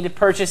last day to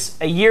purchase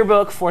a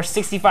yearbook for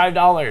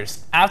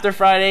 $65. After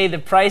Friday, the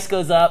price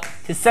goes up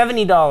to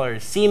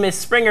 $70. See Miss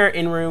Springer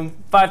in room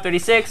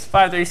 536,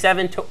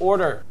 537 to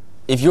order.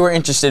 If you are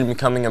interested in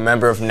becoming a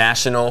member of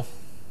National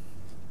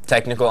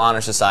Technical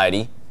Honor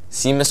Society,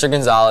 see Mr.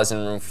 Gonzalez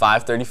in room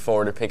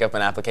 534 to pick up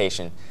an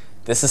application.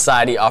 This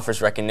society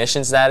offers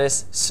recognition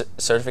status,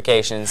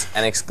 certifications,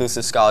 and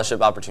exclusive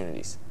scholarship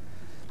opportunities.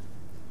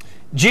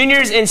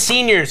 Juniors and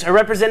seniors, a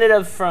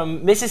representative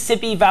from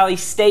Mississippi Valley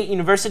State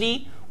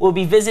University will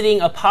be visiting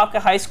Apopka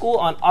High School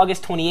on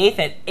August 28th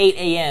at 8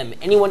 a.m.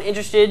 Anyone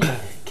interested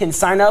can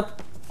sign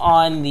up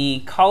on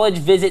the college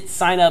visit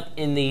sign up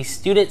in the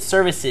student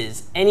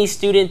services. Any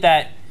student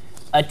that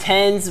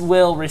attends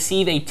will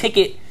receive a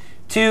ticket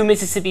to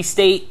Mississippi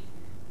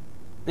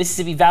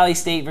Valley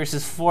State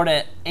versus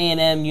Florida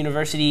A&M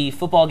University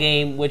football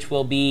game, which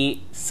will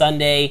be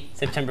Sunday,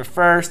 September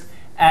 1st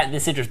at the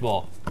Citrus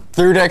Bowl.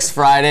 Through next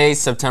Friday,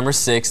 September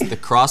 6th, the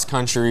cross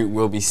country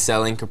will be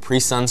selling Capri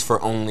Suns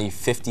for only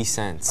 50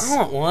 cents. I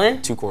want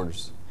one. 2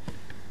 quarters.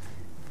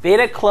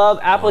 Beta Club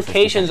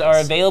applications are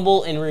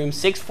available in room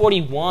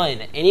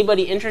 641.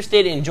 Anybody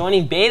interested in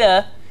joining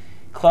Beta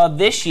Club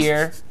this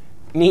year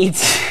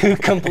needs to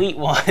complete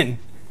one.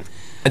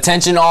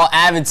 Attention all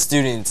AVID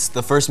students.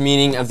 The first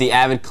meeting of the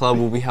AVID Club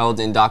will be held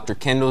in Dr.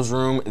 Kendall's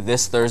room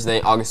this Thursday,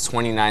 August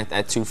 29th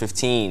at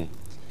 2:15.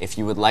 If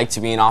you would like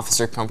to be an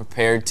officer, come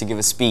prepared to give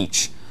a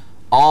speech.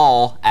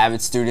 All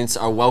AVID students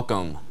are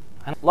welcome.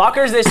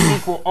 Lockers this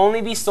week will only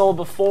be sold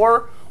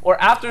before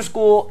or after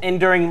school and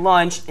during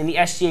lunch in the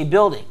SGA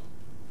building.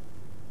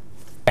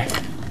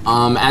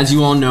 As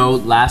you all know,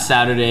 last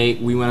Saturday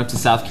we went up to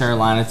South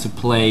Carolina to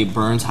play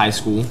Burns High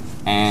School,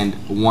 and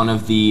one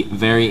of the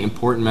very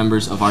important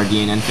members of our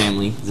DNN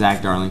family,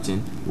 Zack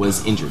Darlington,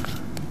 was injured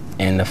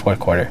in the 4th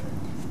quarter.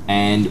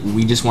 And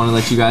we just want to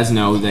let you guys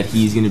know that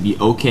he's going to be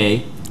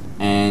okay,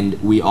 and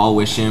we all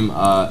wish him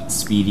a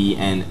speedy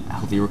and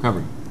healthy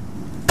recovery.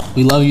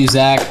 We love you,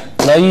 Zack.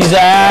 Love you,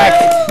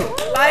 Zack.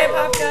 Bye,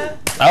 Apopka.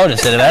 I would have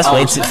said it. That's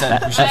way too. You should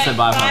have said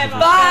bye, Apopka.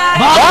 Bye.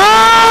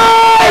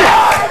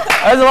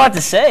 There's a lot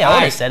to say. I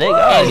would have said it. Go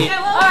ahead.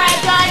 All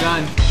right,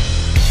 done.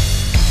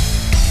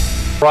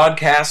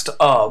 Broadcast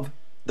of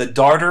the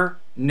Darter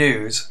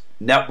News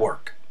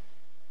Network.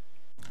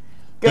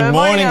 Good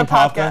morning,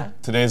 Apopka.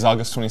 Today is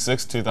August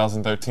 26,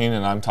 2013,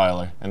 and I'm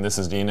Tyler, and this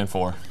is DNN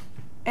 4.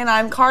 And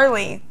I'm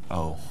Carly.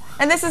 Oh.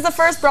 And this is the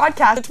first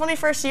broadcast, the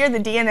 21st year of the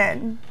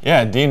DNN.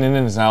 Yeah,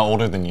 DNN is now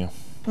older than you.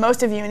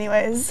 Most of you,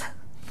 anyways.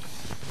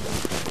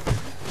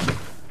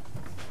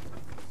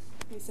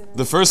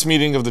 The first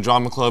meeting of the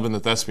Drama Club and the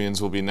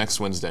Thespians will be next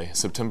Wednesday,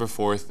 September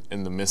 4th,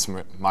 in the Miss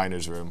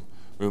Minor's room,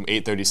 room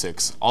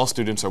 836. All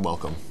students are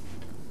welcome.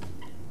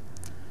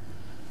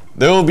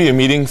 There will be a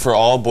meeting for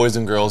all boys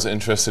and girls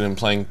interested in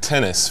playing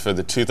tennis for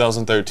the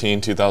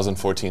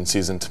 2013-2014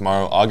 season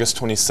tomorrow, August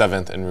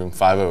 27th, in room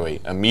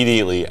 508,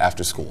 immediately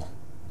after school.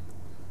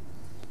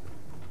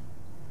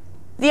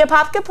 The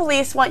Apopka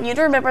police want you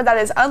to remember that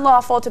it is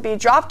unlawful to be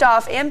dropped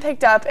off and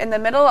picked up in the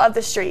middle of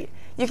the street.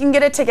 You can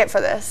get a ticket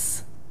for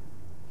this.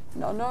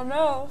 No, no,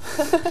 no.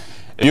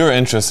 If you are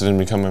interested in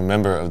becoming a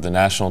member of the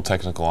National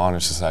Technical Honor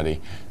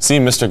Society, see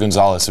Mr.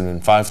 Gonzalez in room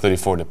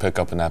 534 to pick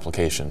up an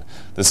application.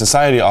 The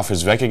society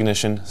offers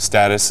recognition,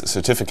 status,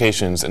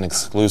 certifications, and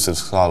exclusive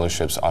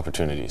scholarships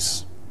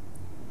opportunities.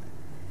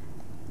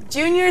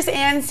 Juniors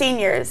and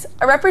seniors,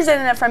 a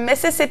representative from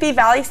Mississippi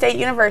Valley State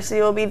University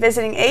will be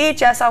visiting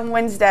AHS on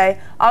Wednesday,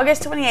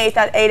 August 28th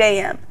at 8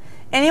 a.m.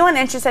 Anyone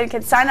interested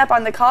can sign up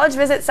on the college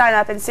visit sign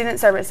up in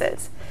student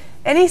services.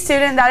 Any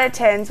student that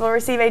attends will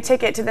receive a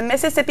ticket to the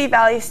Mississippi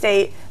Valley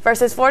State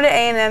versus Florida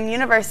A&M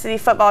University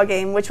football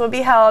game, which will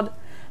be held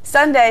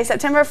Sunday,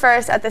 September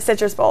 1st at the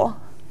Citrus Bowl.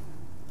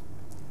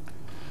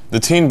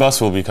 The teen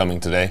bus will be coming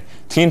today.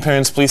 Teen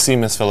parents, please see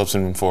Ms. Phillips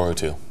in room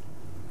 402.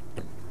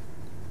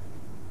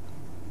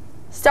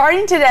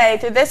 Starting today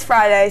through this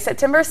Friday,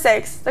 September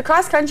 6th, the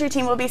cross-country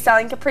team will be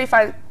selling Capri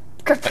Suns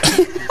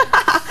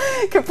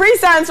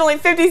for only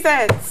 50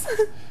 cents.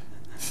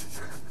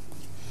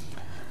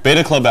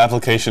 Beta Club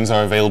applications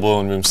are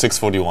available in room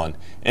 641.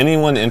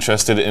 Anyone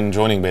interested in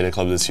joining Beta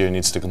Club this year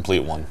needs to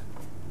complete one.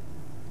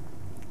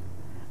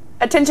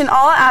 Attention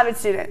all AVID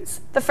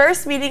students. The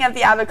first meeting of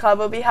the AVID Club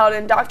will be held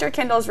in Dr.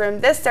 Kendall's room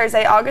this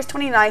Thursday, August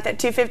 29th at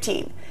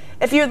 2:15.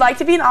 If you would like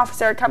to be an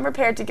officer, come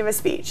prepared to give a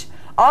speech.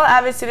 All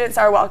AVID students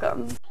are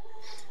welcome.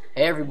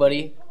 Hey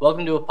everybody,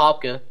 welcome to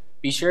Apopka.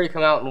 Be sure to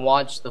come out and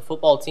watch the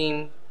football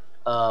team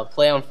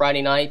play on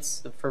Friday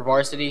nights for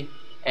varsity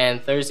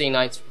and Thursday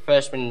nights for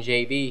freshmen and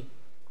JV.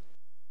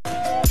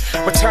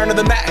 Return to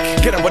the Mac,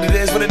 get up what it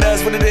is, what it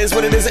does, what it is,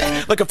 what it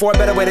isn't. Looking for a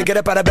better way to get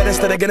up out of bed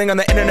instead of getting on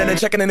the internet and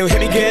checking a new hit.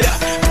 Me get up,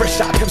 first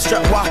shot, hip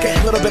strut walking.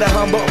 A little bit of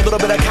humble, a little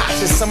bit of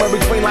cautious. Somewhere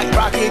between like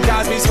Rocky and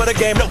Cosby's for the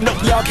game. Nope,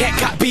 nope, y'all can't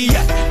copy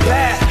yet.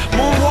 Bad,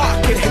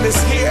 moonwalking, and this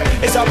here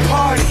is our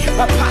party.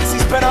 My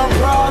posse's been on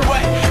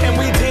Broadway, and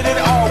we did it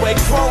all way.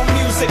 Chrome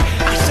music,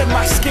 I shed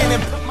my skin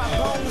and put my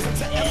bones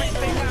into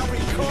everything I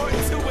record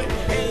to it.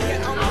 And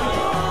yet I'm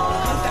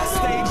on that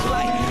stage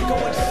light, go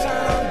and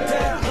shine on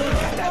down.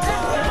 Got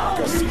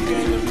that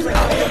game and play.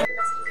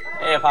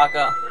 Hey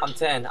Apopka, I'm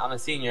 10, I'm a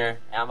senior,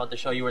 and I'm about to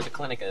show you where the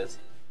clinic is.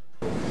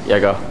 Yeah,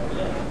 go.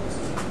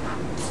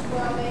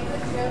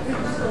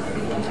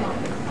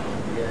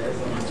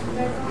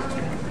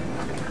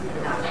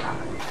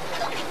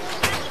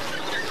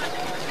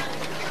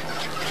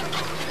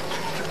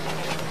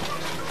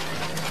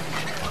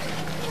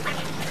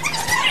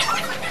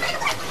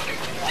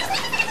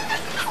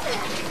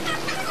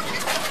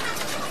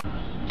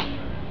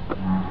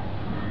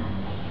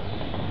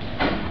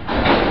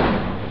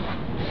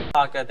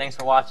 Apopka, thanks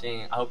for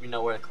watching. I hope you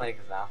know where the clinic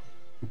is now.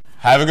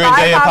 Have a great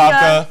day,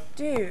 Apopka.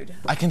 Dude.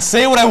 I can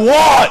say what I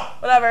want.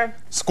 Whatever.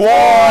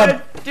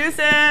 Squad.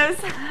 Deuces.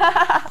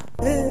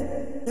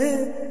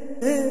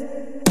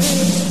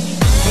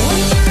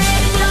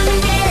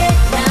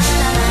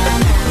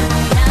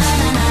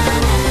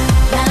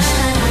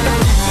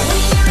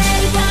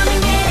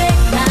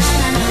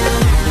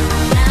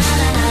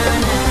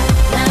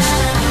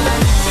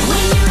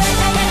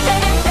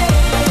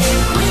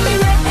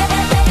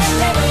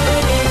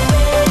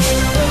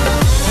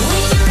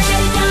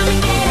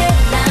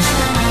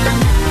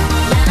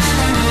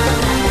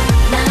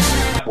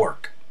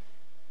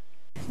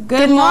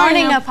 Good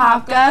morning,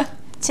 Apopka.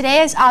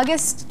 Today is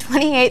August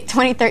 28th,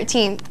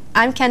 2013.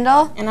 I'm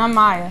Kendall. And I'm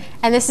Maya.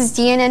 And this is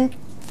DNN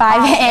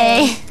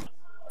 5A.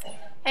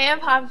 Hey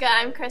Apopka,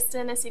 I'm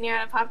Kristen, a senior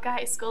at Apopka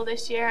High School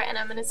this year, and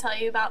I'm going to tell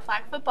you about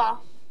flag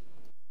football.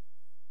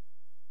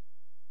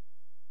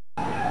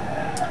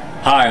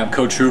 Hi, I'm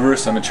Coach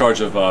Hoover's. I'm in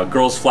charge of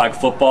girls flag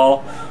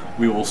football.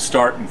 We will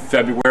start in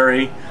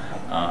February,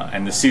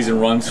 and the season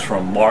runs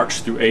from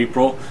March through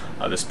April.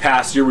 This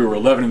past year we were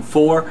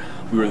 11-4.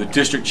 We were the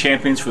district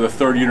champions for the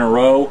third year in a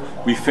row.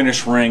 We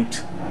finished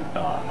ranked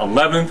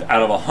 11th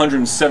out of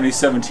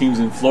 177 teams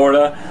in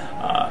Florida.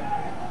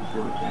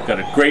 We've got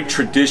a great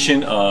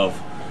tradition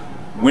of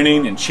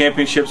winning and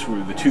championships. We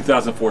were the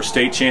 2004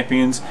 state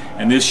champions,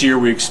 and this year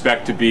we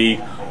expect to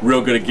be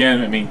real good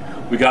again. I mean,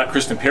 we got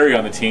Kristen Perry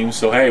on the team,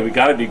 so hey, we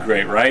got to be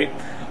great, right?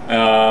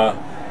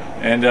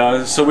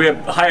 So we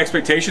have high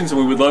expectations,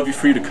 and we would love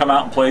for you to come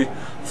out and play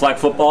flag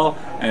football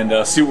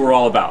and see what we're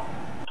all about.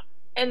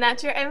 And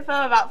that's your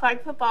info about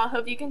flag football.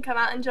 Hope you can come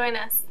out and join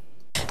us.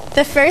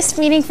 The first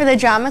meeting for the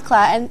Drama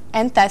Club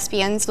and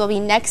Thespians will be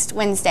next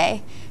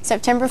Wednesday,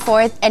 September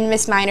 4th, in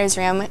Miss Minor's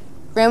room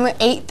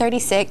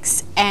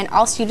 836, and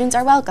all students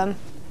are welcome.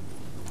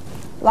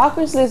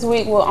 Lockers this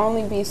week will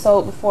only be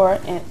sold before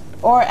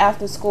or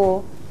after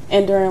school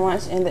and during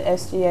lunch in the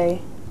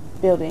SGA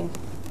building.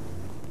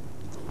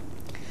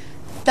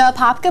 The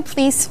Apopka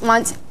police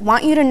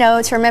want you to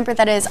know to remember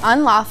that it is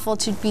unlawful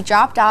to be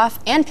dropped off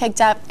and picked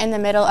up in the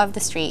middle of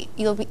the street.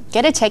 You'll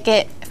get a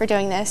ticket for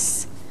doing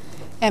this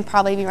and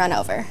probably be run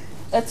over.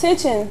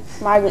 Attention,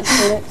 migrant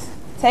students.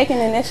 Take an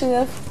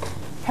initiative.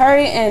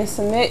 Hurry and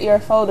submit your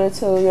folder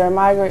to your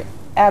migrant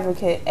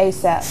advocate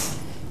ASAP.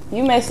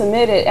 You may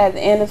submit it at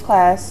the end of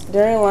class,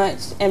 during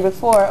lunch, and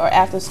before or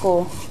after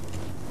school.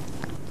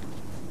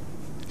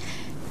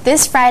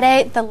 This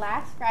Friday is the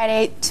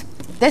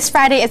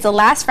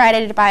last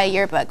Friday to buy a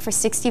yearbook for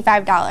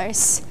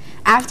 $65.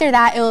 After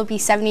that, it will be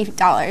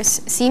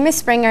 $70. See Ms.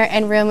 Springer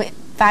in room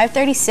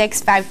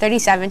 536,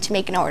 537 to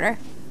make an order.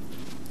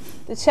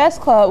 The chess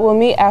club will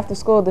meet after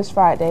school this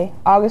Friday,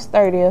 August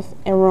 30th,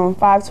 in room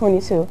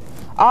 522.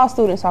 All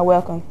students are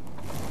welcome.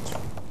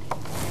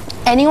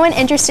 Anyone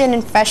interested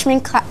in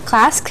freshman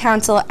class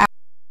council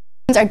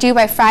applications are due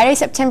by Friday,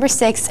 September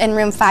 6th in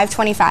room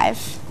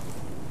 525.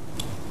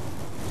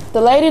 The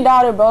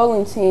Lady-Daughter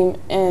bowling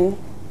team in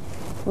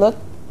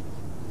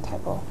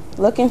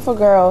Looking for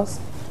Girls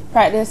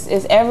practice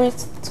is every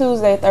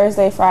Tuesday,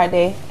 Thursday,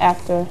 Friday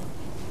after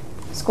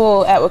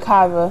school at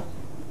Wakava,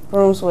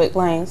 Broomswick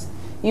Lanes.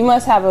 You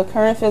must have a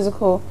current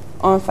physical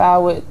on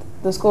file with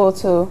the school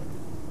to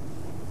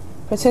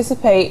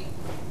participate.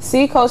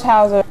 See Coach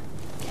Hauser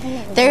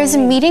There is a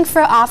meeting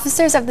for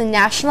officers of the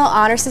National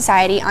Honor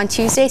Society on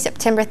Tuesday,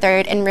 September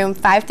 3rd in room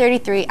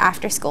 533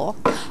 after school.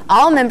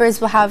 All members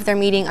will have their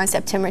meeting on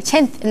September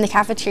 10th in the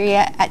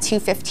cafeteria at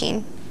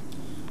 2:15.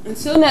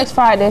 Until next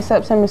Friday,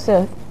 September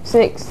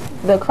 6th,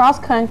 the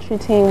cross-country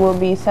team will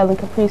be selling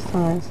Capri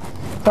Suns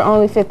for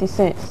only 50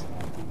 cents.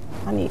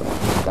 I need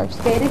one.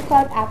 Beta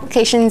Club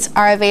applications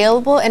are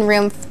available in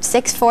room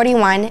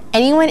 641.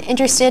 Anyone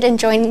interested in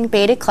joining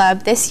Beta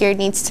Club this year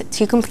needs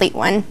to complete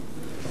one.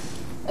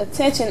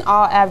 Attention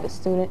all Avid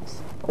students.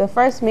 The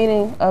first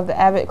meeting of the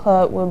Avid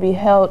Club will be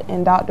held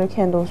in Dr.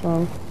 Kendall's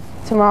room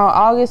tomorrow,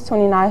 August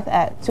 29th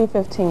at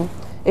 2:15.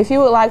 If you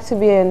would like to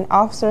be an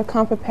officer,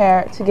 come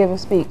prepared to give a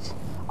speech.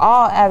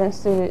 All Avid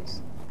students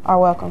are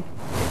welcome.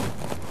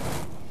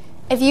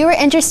 If you are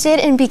interested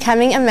in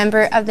becoming a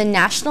member of the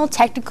National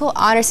Technical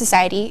Honor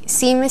Society,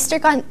 see Mr.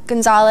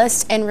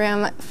 Gonzalez in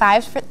room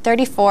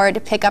 534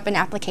 to pick up an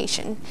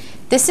application.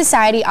 This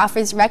society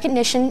offers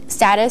recognition,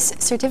 status,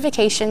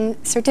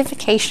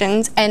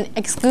 certifications, and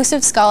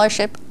exclusive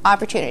scholarship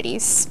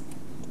opportunities.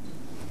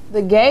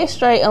 The Gay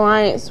Straight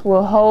Alliance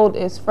will hold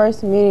its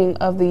first meeting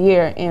of the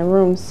year in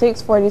room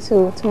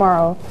 642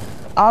 tomorrow,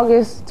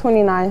 August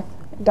 29th,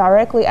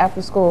 directly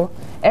after school.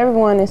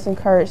 Everyone is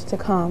encouraged to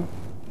come.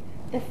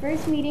 The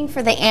first meeting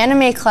for the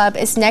Anime Club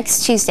is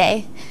next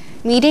Tuesday.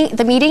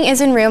 The meeting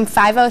is in room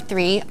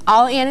 503.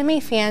 All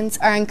anime fans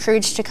are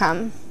encouraged to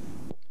come.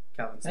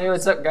 Hey,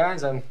 what's up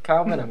guys? I'm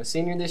Calvin. I'm a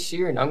senior this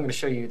year and I'm going to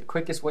show you the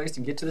quickest ways to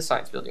get to the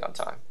science building on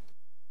time.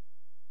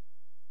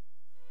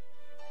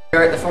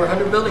 We're at the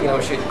 400 building and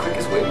I'm going to show you the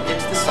quickest way to get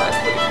to the science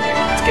building from here.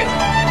 Let's go.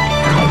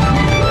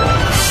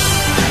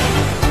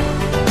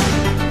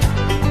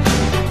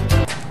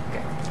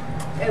 Okay.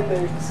 And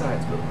there's the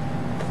science building.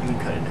 You can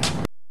cut it down.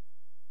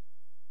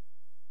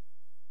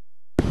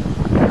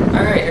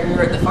 Alright, here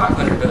we're at the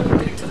 500 building,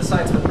 getting to the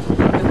science building. A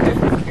bit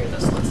different from here,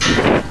 let's see.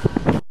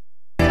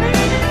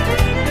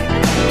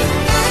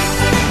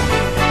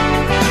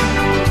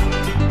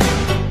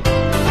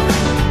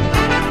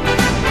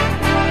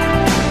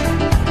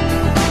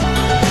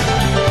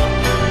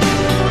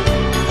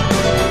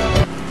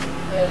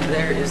 And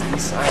there is the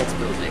science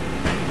building.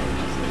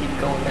 Keep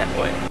going that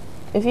way.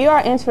 If you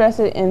are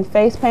interested in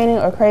face painting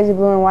or Crazy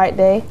Blue and White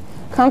Day,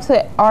 come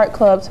to Art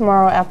Club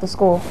tomorrow after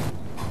school.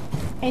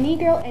 Any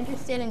girl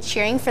interested in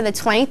cheering for the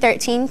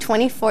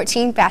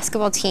 2013-2014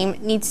 basketball team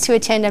needs to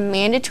attend a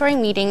mandatory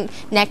meeting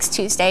next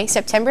Tuesday,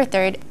 September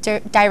 3rd,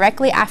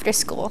 directly after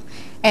school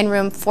in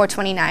room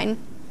 429.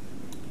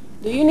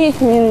 Do you need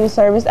community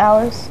service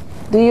hours?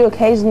 Do you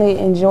occasionally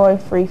enjoy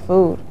free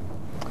food?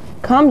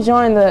 Come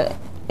join the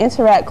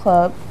Interact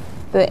Club.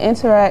 The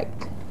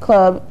Interact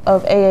Club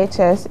of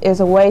AHS is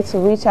a way to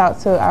reach out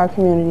to our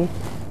community.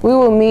 We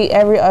will meet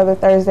every other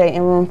Thursday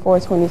in room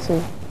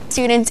 422.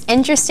 Students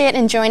interested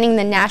in joining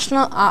the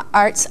National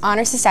Arts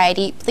Honor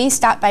Society, please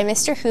stop by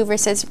Mr.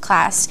 Hoover's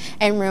class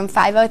in room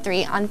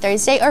 503 on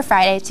Thursday or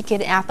Friday to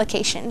get an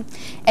application.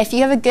 If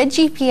you have a good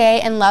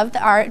GPA and love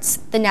the arts,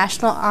 the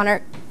National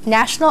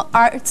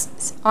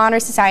Arts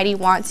Honor Society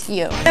wants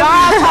you. Bye,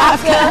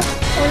 Apopka.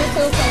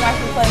 22 from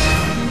Michael Play.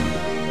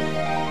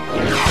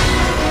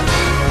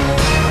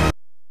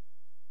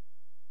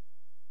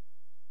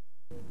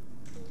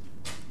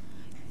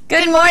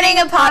 Good morning,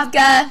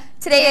 Apopka.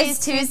 Today is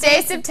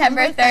Tuesday,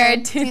 September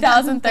 3rd,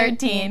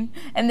 2013,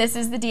 and this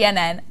is the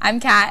DNN. I'm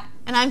Kat.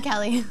 And I'm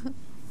Kelly.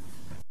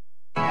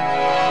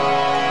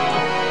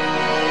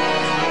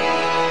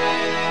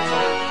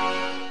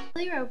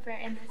 Kelly Roper,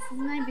 and this is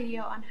my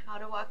video on how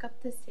to walk up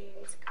the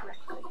stairs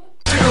correctly.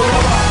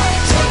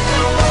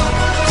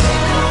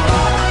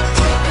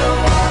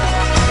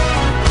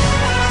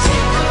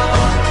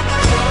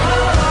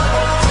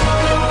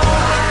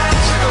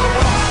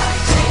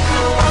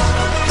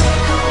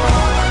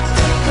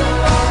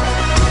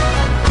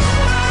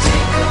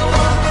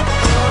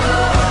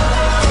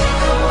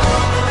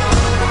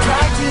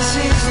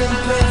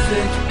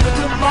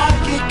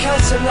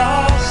 Cuts are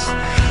lost.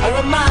 I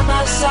remind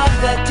myself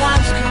that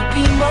times could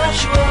be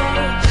much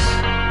worse.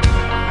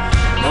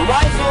 My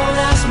wife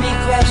won't ask me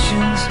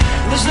questions.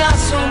 There's not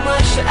so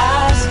much to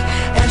ask,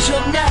 and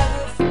she'll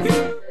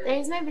never.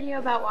 There's my video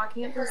about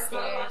walking up the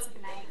stairs,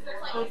 and I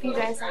hope you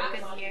guys have a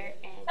good year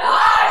and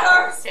walk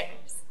up the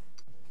stairs.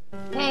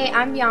 Hey,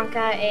 I'm Bianca,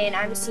 and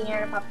I'm a senior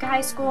at Apopka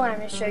High School, and I'm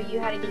going to show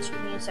you how to get your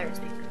community service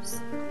papers.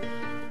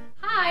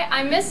 Hi,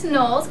 I'm Miss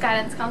Knowles,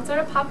 Guidance Counselor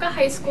at Apopka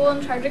High School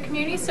in charge of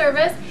community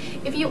service.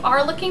 If you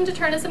are looking to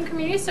turn in some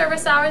community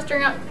service hours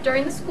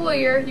during the school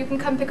year, you can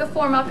come pick a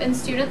form up in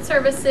Student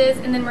Services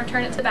and then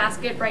return it to the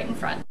basket right in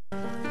front.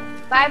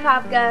 Bye,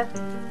 Apopka.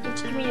 Get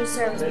your community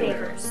service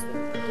papers.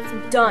 It's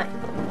done.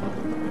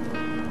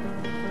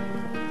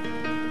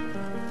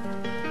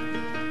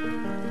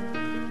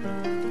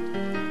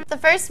 The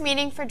first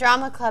meeting for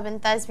Drama Club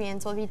and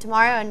Thespians will be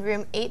tomorrow in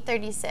room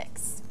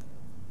 836.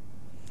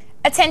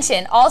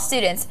 Attention, all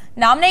students.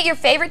 Nominate your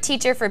favorite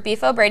teacher for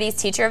Beef O'Brady's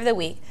Teacher of the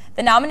Week.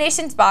 The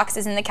nominations box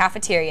is in the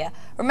cafeteria.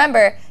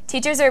 Remember,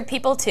 teachers are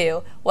people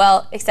too.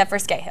 Well, except for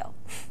Scahill.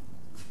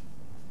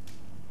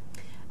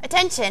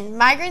 Attention,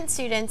 migrant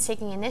students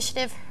taking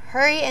initiative,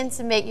 hurry and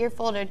submit your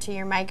folder to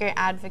your migrant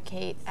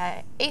advocate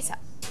ASAP.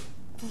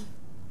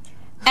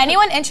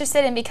 Anyone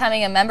interested in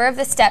becoming a member of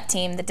the STEP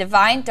team, the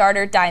Divine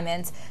Darter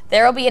Diamonds,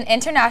 there will be an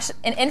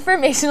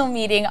informational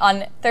meeting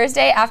on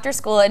Thursday after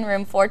school in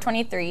room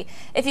 423.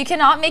 If you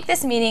cannot make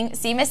this meeting,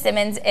 see Ms.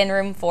 Simmons in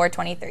room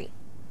 423.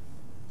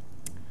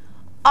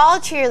 All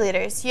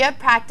cheerleaders, you have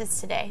practice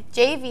today.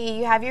 JV,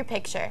 you have your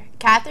picture.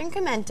 Catherine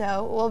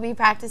Comento will be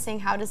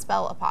practicing how to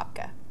spell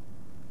Apopka.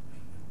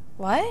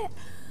 What?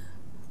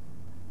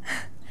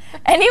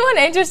 Anyone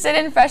interested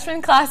in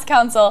freshman class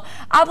council,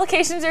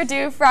 applications are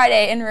due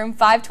Friday in room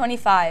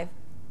 525.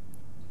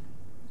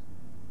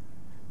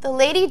 The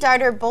Lady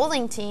Darter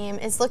bowling team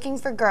is looking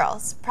for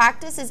girls.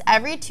 Practice is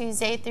every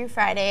Tuesday through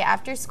Friday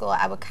after school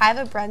at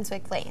Wekiva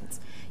Brunswick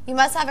Lanes. You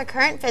must have a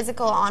current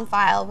physical on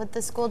file with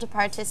the school to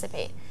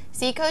participate.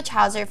 See Coach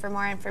Hauser for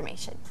more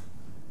information.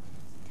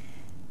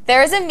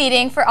 There is a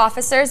meeting for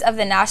officers of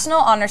the National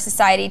Honor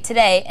Society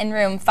today in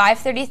room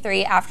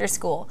 533 after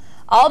school.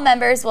 All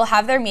members will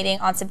have their meeting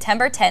on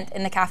September 10th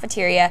in the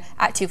cafeteria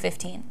at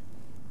 2:15.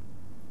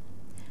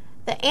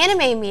 The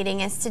anime meeting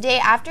is today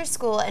after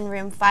school in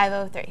room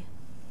 503.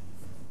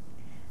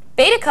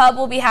 Beta Club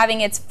will be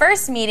having its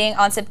first meeting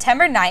on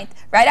September 9th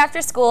right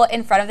after school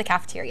in front of the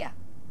cafeteria.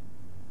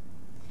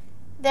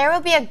 There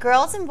will be a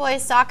girls and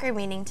boys soccer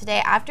meeting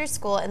today after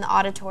school in the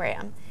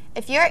auditorium.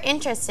 If you are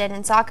interested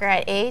in soccer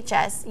at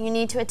AHS, you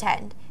need to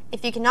attend.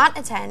 If you cannot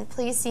attend,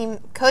 please see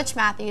Coach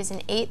Matthews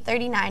in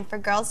 839 for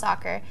girls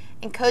soccer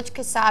and Coach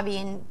Kasabi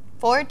in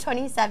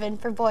 427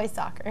 for boys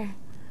soccer.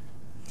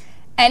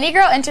 Any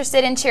girl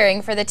interested in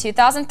cheering for the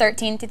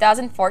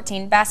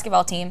 2013-2014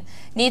 basketball team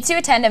needs to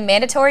attend a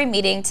mandatory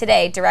meeting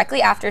today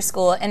directly after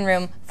school in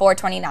room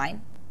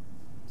 429.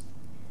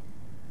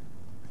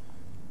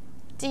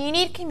 Do you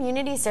need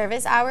community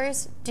service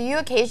hours? Do you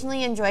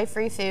occasionally enjoy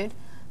free food?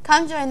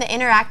 Come join the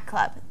Interact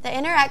Club. The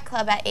Interact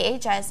Club at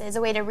AHS is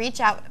a way to reach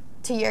out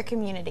to your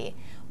community.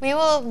 We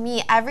will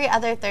meet every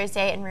other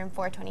Thursday in room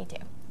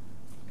 422.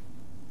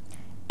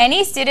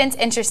 Any students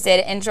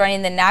interested in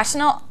joining the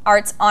National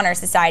Arts Honor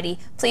Society,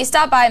 please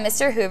stop by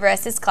Mr.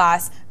 Hoover's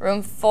class,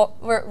 room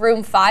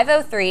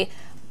 503,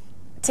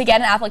 to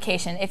get an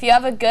application. If you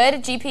have a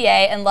good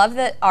GPA and love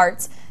the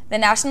arts, the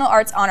National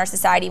Arts Honor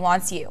Society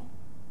wants you.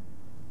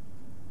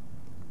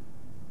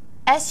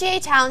 SGA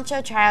Talent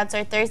Show tryouts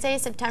are Thursday,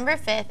 September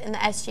 5th in the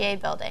SGA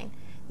building.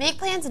 Make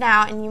plans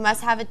now and you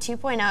must have a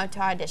 2.0 to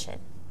audition.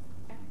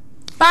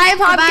 Bye,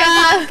 Apopka! Bye,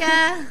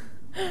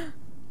 Apopka!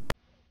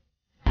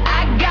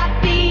 I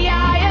got the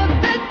eye of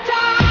the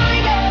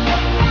tiger, the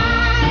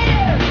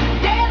fire,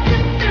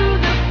 dancing through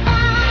the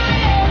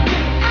fire.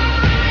 I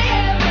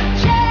am a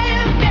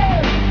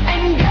champion,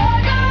 and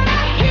you're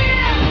gonna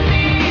hear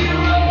me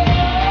roar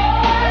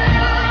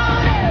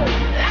louder,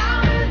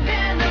 louder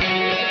than the...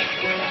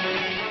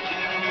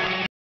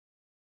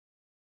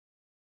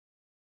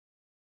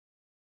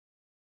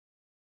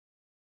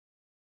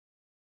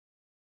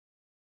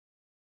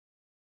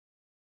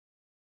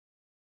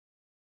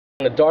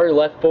 The darter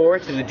left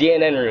forward to the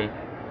DNN room.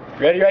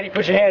 Ready,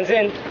 put your hands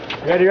in.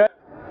 Ready.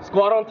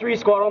 Squat on three.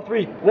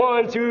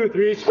 1, 2,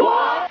 3,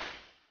 squat!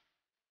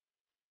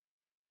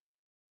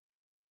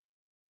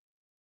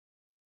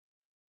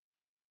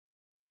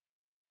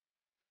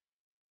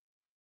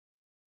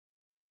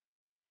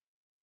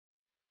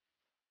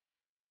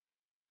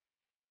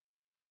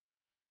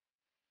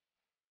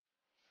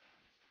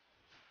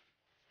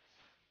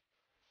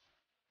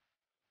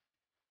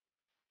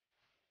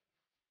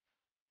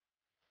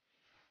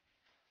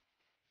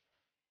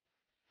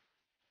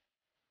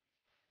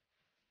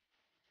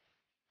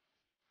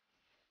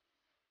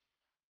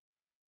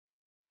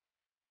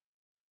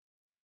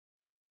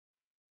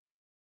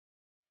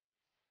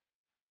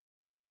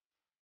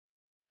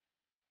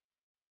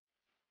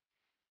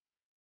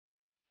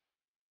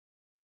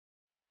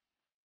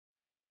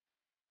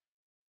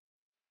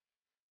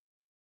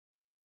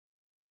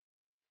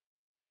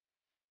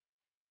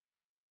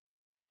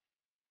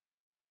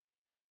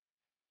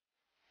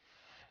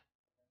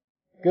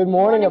 Good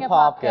morning,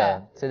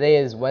 Apopka. Today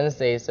is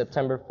Wednesday,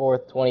 September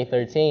 4th,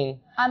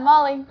 2013. I'm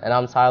Molly. And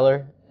I'm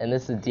Tyler, and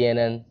this is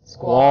DNN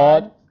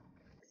Squad.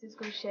 This is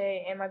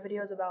Crochet, and my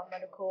video is about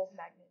medical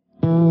magnets.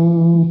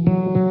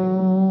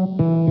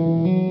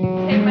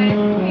 Take my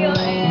wheel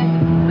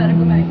and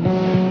medical magnet.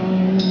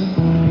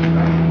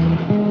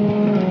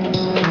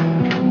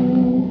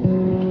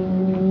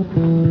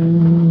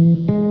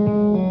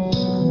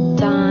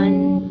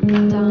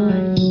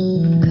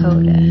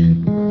 Coda.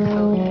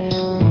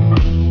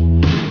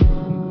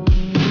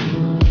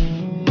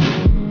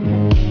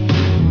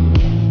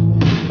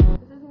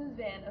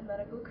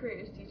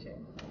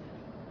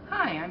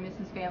 Hi, I'm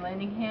Mrs. Van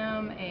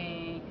Landingham,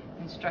 an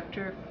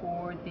instructor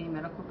for the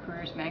Medical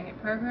Careers Magnet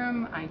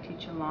Program. I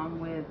teach along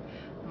with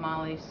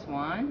Molly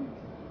Swan,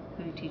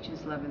 who teaches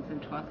 11th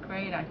and 12th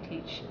grade. I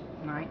teach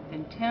 9th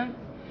and 10th.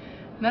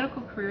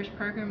 Medical Careers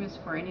Program is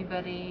for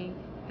anybody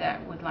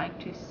that would like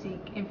to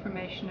seek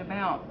information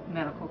about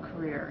medical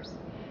careers.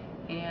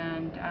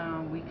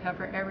 and we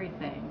cover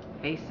everything.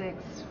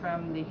 Basics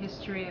from the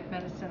history of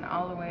medicine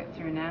all the way up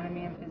through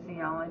anatomy and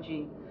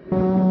physiology.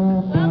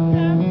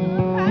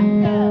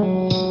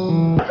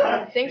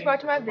 Thanks for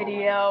watching my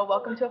video.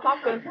 Welcome to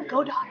Apopka.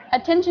 Go Dodgers!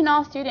 Attention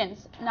all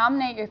students.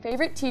 Nominate your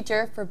favorite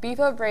teacher for Beef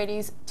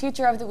O'Brady's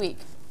Teacher of the Week.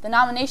 The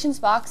nominations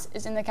box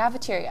is in the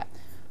cafeteria.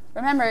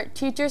 Remember,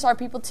 teachers are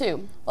people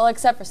too. Well,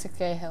 except for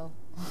Cahill.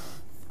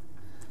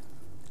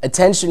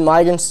 Attention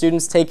migrant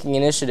students taking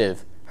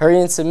initiative. Hurry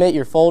and submit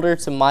your folder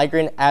to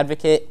Migrant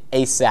Advocate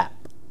ASAP.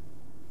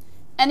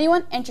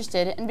 Anyone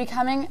interested in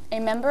becoming a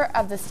member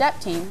of the STEP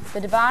team, the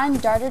Divine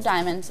Darter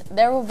Diamonds,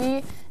 there will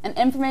be an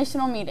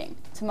informational meeting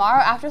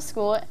tomorrow after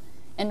school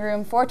in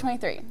room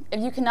 423.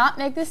 If you cannot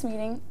make this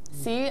meeting,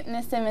 see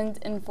Ms. Simmons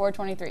in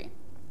 423.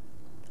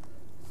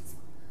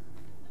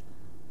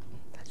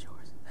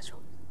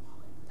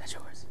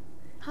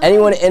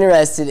 Anyone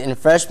interested in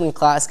freshman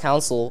class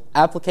council,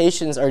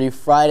 applications are due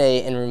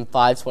Friday in room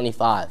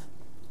 525.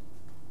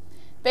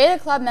 Beta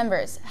Club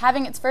members,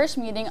 having its first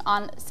meeting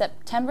on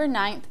September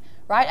 9th,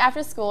 right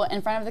after school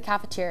in front of the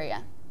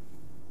cafeteria.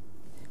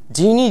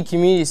 Do you need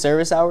community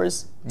service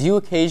hours? Do you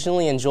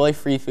occasionally enjoy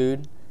free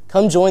food?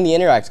 Come join the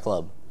Interact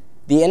Club.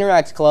 The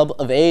Interact Club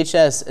of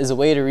AHS is a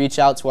way to reach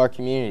out to our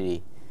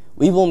community.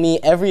 We will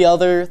meet every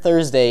other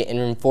Thursday in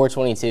room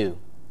 422.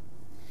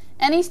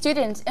 Any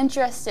students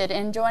interested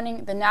in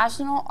joining the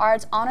National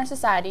Arts Honor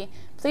Society,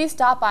 please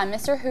stop by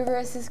Mr.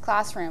 Hoover's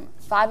classroom,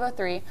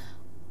 503,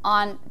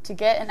 to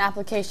get an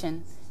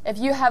application. If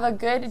you have a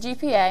good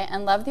GPA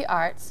and love the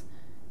arts,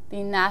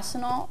 the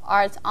National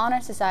Arts Honor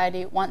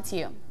Society wants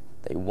you.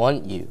 They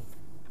want you.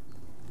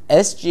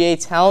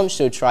 SGA Talent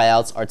Show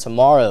tryouts are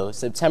tomorrow,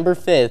 September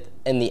 5th,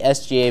 in the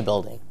SGA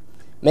building.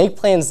 Make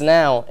plans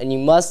now, and you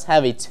must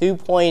have a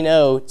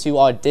 2.0 to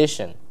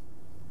audition.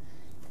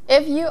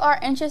 If you are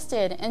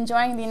interested in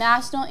joining the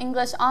National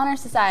English Honor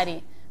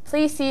Society,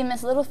 please see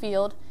Ms.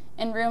 Littlefield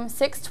in room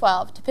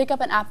 612 to pick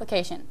up an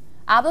application.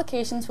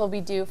 Applications will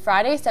be due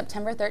Friday,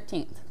 September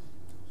 13th.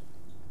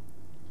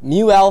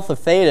 Mu Alpha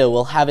Theta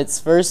will have its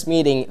first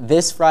meeting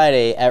this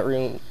Friday at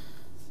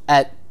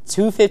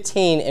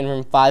 2:15 in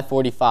room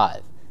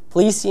 545.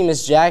 Please see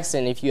Ms.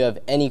 Jackson if you have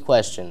any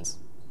questions.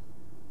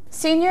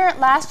 Senior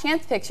last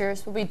chance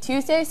pictures will be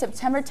Tuesday,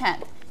 September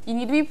 10th. You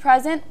need to be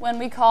present when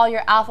we call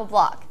your Alpha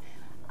block.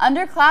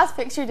 Underclass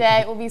picture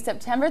day will be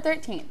September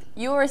 13th.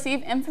 You will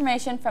receive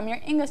information from your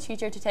English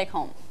teacher to take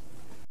home.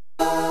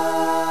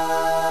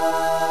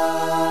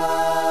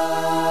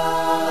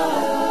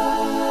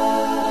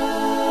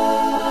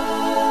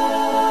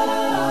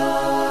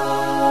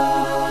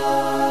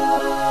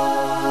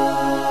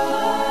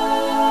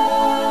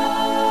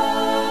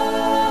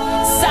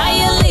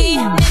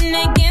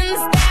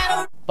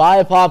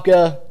 Bye,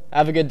 Apopka.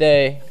 Have a good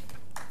day.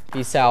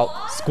 Peace out.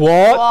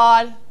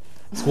 Squad.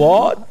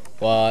 Squad.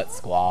 What?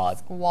 Squad.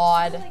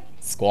 Squad.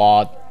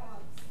 Squad.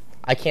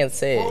 I can't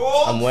say it.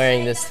 I'm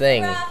wearing this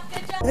thing.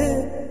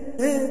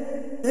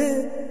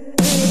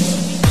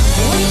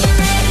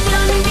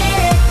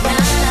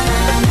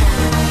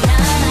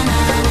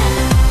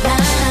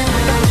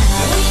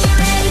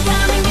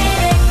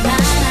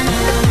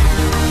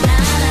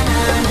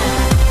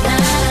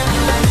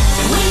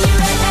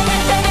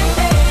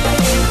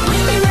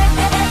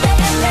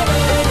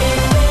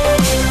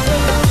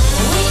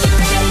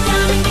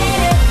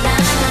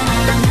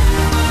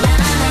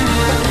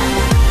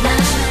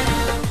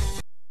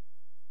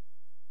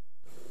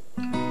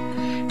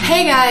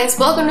 Hey guys,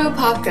 welcome to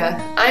Apopka.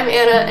 I'm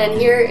Anna, and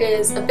here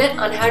is a bit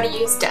on how to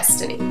use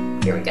Destiny.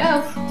 Here we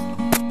go.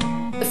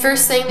 The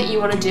first thing that you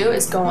want to do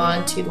is go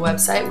on to the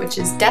website, which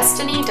is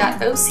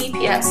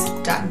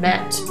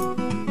destiny.ocps.net.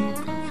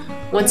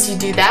 Once you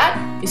do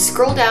that, you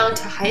scroll down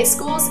to high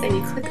schools and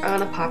you click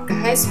on Apopka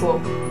High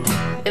School.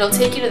 It'll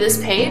take you to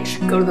this page,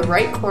 go to the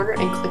right corner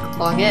and click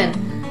Login.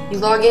 You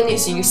log in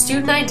using your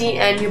student ID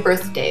and your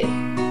birth date.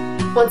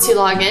 Once you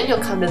log in, you'll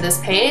come to this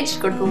page,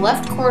 go to the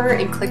left corner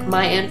and click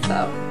My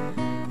Info.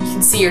 You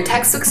can see your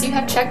textbooks you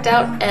have checked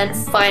out and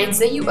fines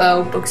that you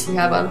owe, books you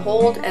have on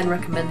hold, and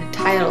recommended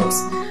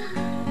titles.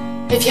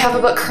 If you have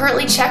a book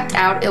currently checked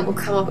out, it will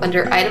come up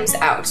under Items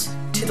Out.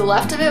 To the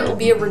left of it will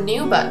be a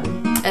Renew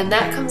button, and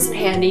that comes in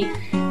handy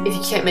if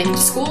you can't make it to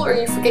school or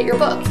you forget your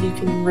book. You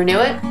can renew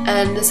it,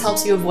 and this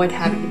helps you avoid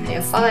having to pay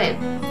a fine.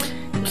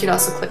 You can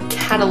also click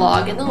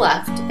Catalog in the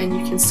left, and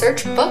you can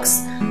search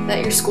books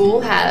that your school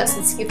has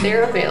and see if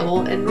they're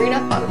available and read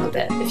up on them a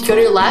bit. If you go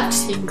to your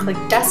left, you can click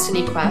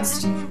Destiny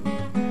Quest,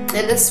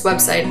 and this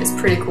website is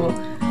pretty cool.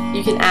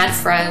 You can add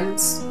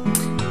friends,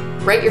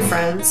 rate your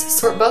friends,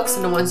 sort books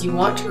into ones you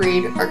want to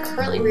read, are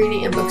currently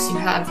reading, and books you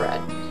have read.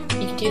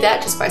 You can do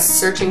that just by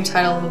searching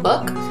title of a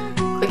book,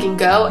 clicking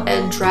go,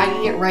 and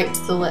dragging it right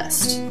to the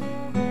list.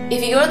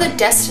 If you go to the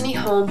Destiny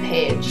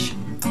homepage,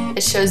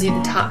 it shows you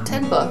the top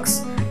 10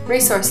 books,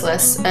 resource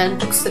lists, and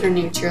books that are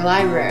new to your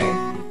library.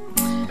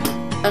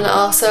 And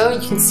also, you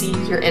can see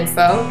your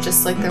info,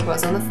 just like there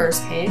was on the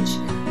first page,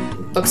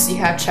 books you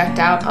have checked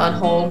out, on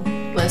hold,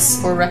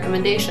 lists, or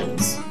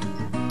recommendations.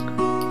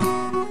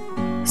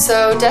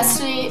 So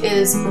Destiny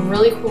is a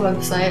really cool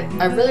website.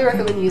 I really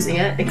recommend using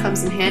it. It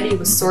comes in handy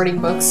with sorting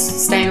books,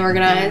 staying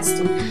organized,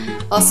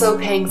 and also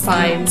paying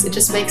fines. It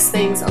just makes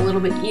things a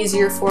little bit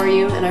easier for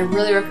you, and I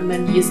really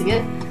recommend using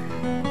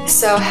it.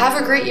 So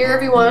have a great year,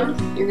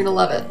 everyone. You're gonna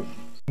love it.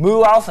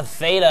 Mu Alpha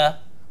Theta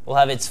will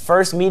have its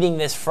first meeting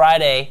this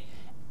Friday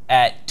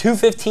at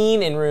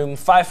 2:15 in room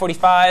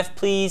 545.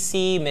 Please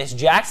see Miss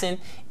Jackson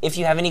if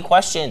you have any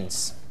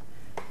questions.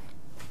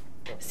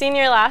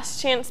 Senior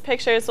last chance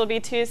pictures will be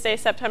Tuesday,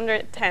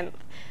 September 10th.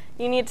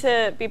 You need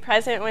to be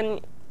present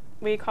when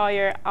we call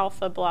your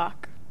alpha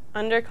block.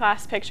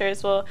 Underclass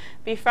pictures will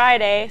be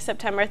Friday,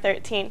 September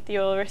 13th. You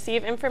will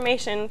receive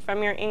information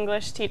from your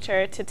English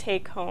teacher to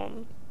take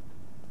home.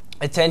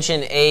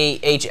 Attention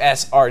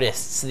AHS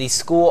artists. The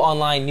school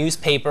online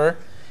newspaper,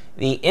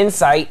 The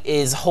Insight,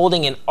 is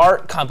holding an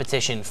art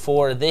competition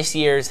for this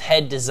year's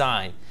head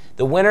design.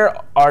 The winner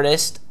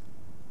artist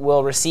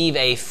will receive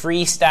a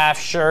free staff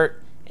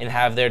shirt and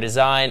have their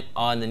design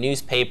on the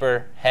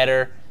newspaper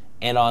header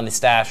and on the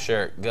staff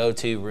shirt. Go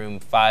to room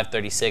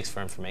 536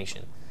 for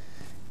information.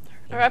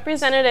 A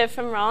representative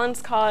from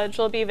Rollins College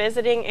will be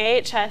visiting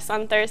AHS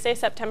on Thursday,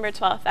 September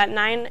 12th at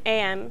 9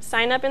 a.m.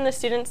 Sign up in the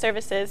student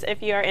services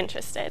if you are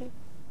interested.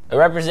 A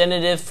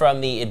representative from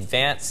the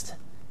Advanced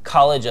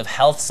College of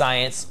Health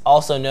Science,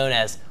 also known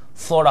as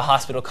Florida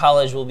Hospital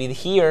College, will be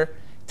here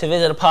to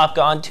visit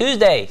Apopka on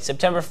Tuesday,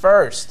 September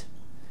 1st.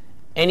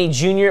 Any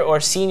junior or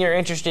senior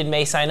interested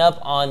may sign up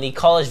on the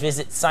college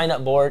visit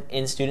sign-up board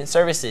in student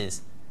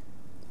services.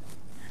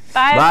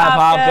 Bye,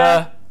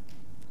 Apopka.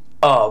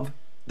 Of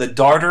the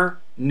Darter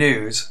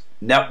News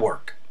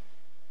Network.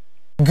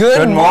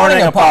 Good morning,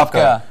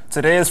 Apopka.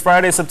 Today is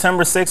Friday,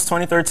 September 6,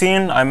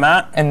 2013. I'm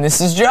Matt. And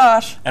this is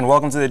Josh. And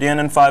welcome to the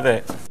DNN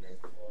 5A.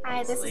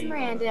 Hi, this is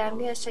Miranda. I'm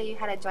going to show you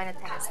how to join a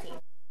tennis team.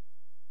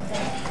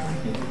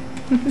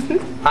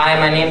 Hi,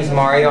 my name is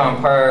Mario.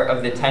 I'm part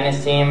of the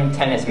tennis team,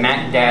 Tennis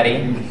Mac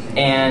Daddy.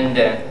 And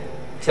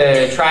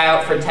to try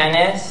out for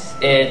tennis,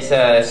 it's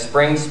a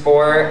spring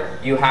sport.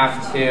 You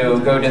have to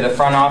go to the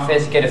front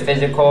office, get a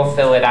physical,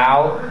 fill it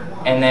out,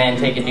 and then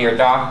take it to your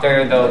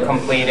doctor. They'll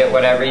complete it,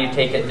 whatever. You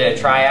take it to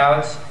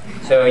tryouts,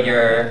 so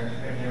you're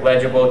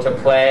eligible to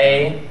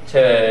play.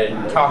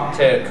 To talk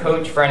to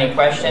Coach for any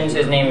questions,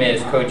 his name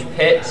is Coach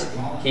Pitts.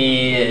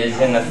 He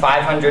is in the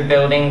 500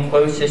 building,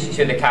 closest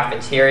to the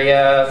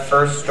cafeteria,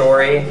 first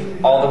story,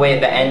 all the way at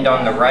the end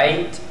on the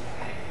right.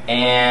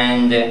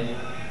 And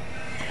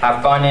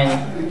have fun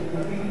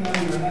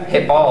and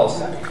hit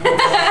balls.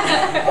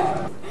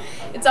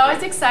 It's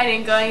always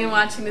exciting going and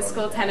watching the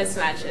school tennis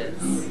matches.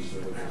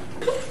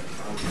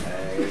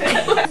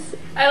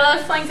 I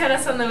love playing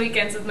tennis on the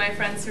weekends with my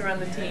friends who run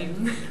the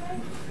team.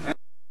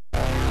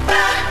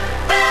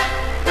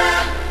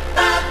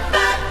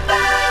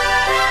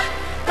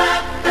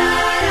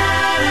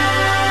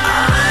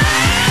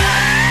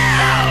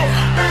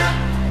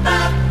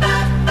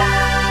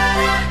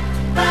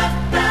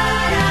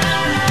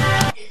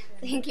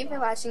 Thank you for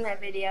watching my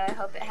video. I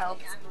hope it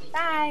helps.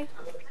 Bye.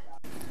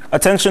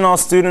 Attention all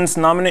students,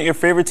 nominate your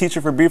favorite teacher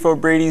for Beef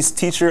O'Brady's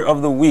Teacher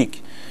of the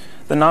Week.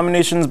 The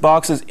nominations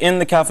box is in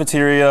the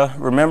cafeteria.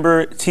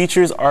 Remember,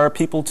 teachers are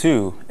people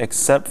too,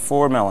 except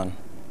for Melon.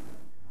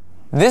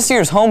 This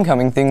year's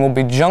homecoming theme will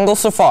be Jungle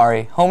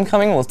Safari.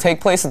 Homecoming will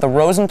take place at the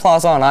Rosen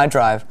Plaza on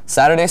iDrive,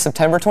 Saturday,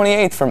 September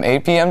 28th from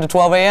 8 p.m. to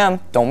 12 a.m.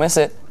 Don't miss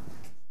it.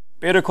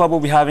 Beta Club will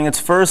be having its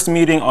first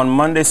meeting on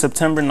Monday,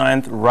 September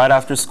 9th, right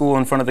after school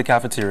in front of the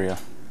cafeteria.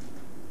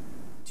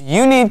 Do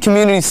you need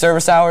community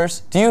service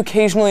hours? Do you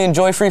occasionally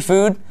enjoy free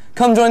food?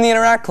 Come join the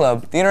Interact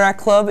Club. The Interact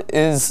Club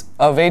is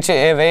of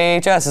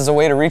AHS is a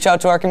way to reach out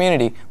to our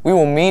community. We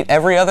will meet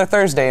every other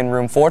Thursday in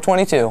room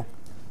 422.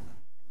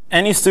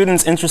 Any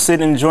students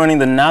interested in joining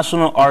the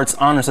National Arts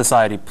Honor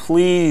Society,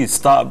 please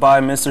stop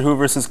by Mr.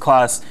 Hoover's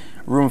class,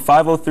 room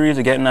 503,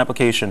 to get an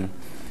application.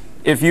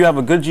 If you have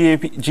a good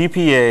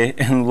GPA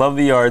and love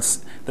the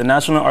arts, the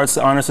National Arts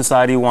Honor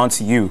Society wants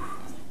you.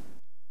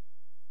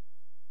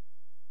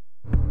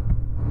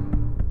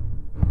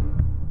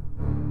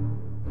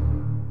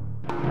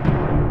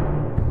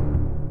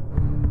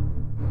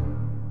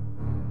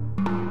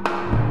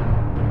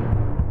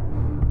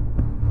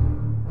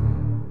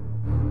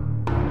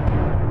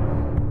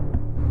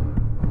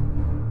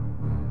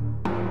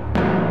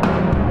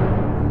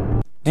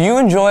 Do you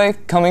enjoy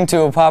coming to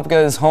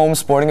Apopka's home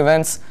sporting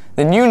events?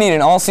 Then you need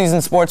an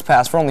all-season sports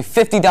pass for only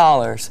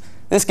 $50.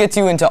 This gets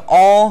you into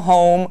all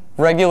home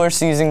regular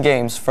season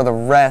games for the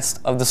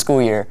rest of the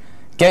school year.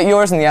 Get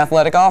yours in the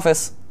athletic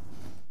office.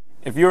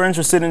 If you're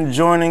interested in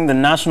joining the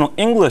National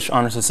English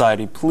Honor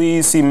Society,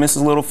 please see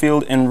Mrs.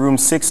 Littlefield in room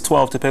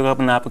 612 to pick up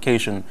an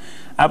application.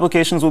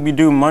 Applications will be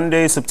due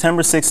Monday,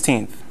 September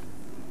 16th.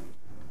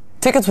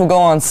 Tickets will go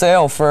on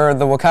sale for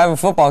the Wekiva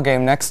football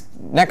game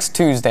next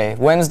Tuesday,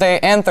 Wednesday,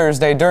 and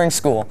Thursday during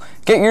school.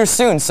 Get yours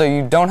soon so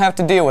you don't have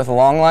to deal with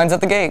long lines at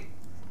the gate.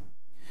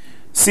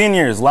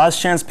 Seniors, last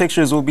chance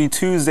pictures will be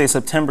Tuesday,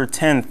 September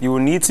 10th. You will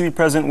need to be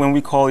present when we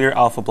call your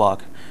alpha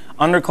block.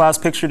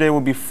 Underclass picture day will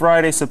be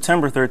Friday,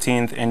 September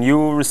 13th, and you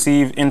will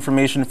receive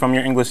information from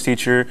your English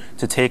teacher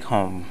to take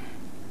home.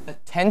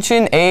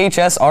 Attention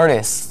AHS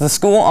artists. The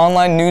school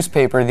online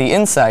newspaper, The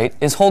Insight,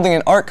 is holding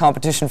an art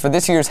competition for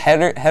this year's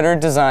header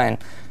design.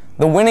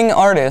 The winning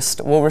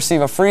artist will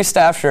receive a free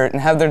staff shirt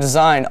and have their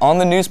design on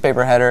the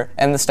newspaper header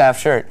and the staff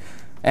shirt.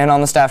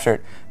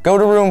 Go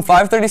to room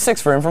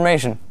 536 for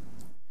information.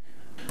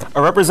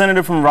 A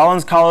representative from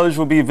Rollins College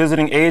will be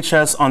visiting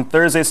AHS on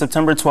Thursday,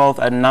 September 12th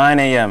at 9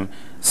 a.m.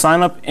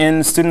 Sign up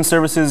in Student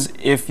Services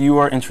if you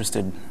are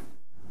interested.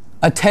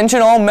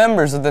 Attention all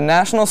members of the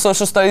National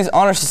Social Studies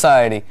Honor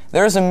Society.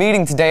 There is a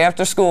meeting today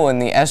after school in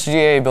the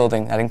SGA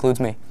building. That includes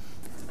me.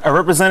 A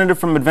representative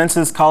from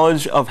Adventist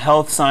College of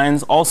Health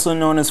Science, also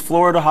known as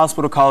Florida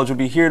Hospital College, will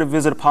be here to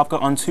visit Apopka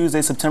on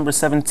Tuesday, September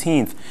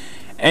 17th.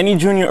 Any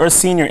junior or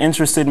senior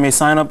interested may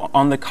sign up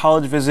on the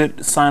college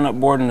visit sign-up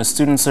board in the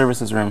Student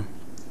Services room.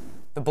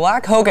 The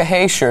black Hoka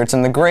Hay shirts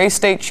and the gray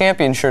state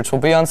champion shirts will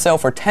be on sale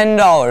for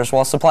 $10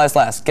 while supplies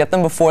last. Get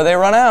them before they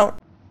run out.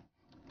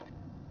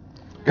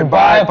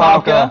 Goodbye,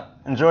 Apopka.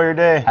 Enjoy your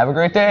day. Have a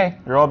great day.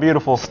 You're all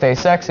beautiful. Stay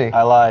sexy.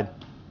 I lied.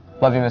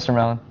 Love you, Mr.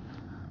 Mellon.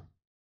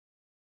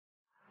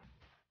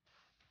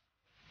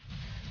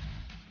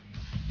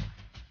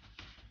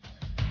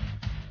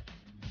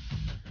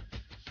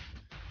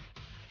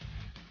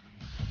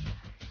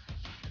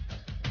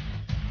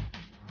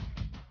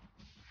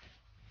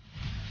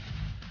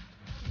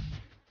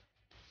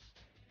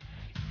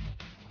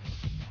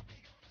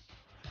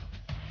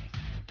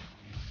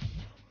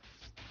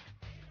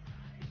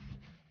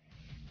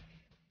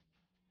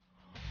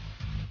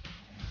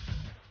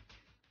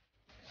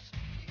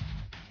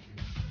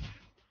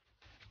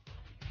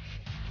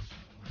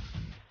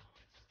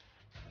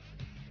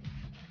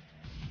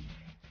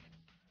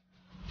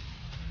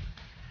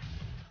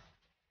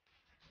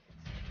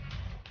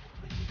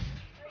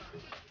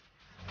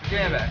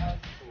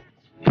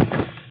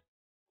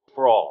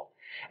 For all.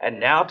 And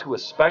now to a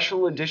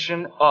special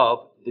edition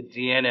of the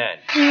DNN.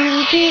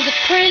 You'll be the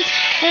prince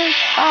and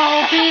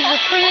I'll be the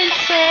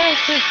princess.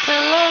 It's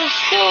a love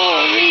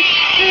story.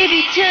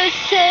 Baby, just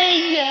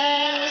say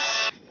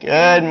yes.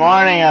 Good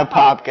morning,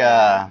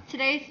 Apopka.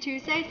 Today's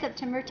Tuesday,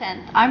 September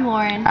 10th. I'm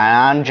Lauren. And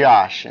I'm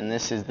Josh, and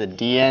this is the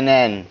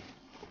DNN.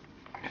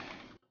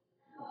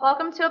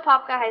 Welcome to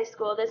Apopka High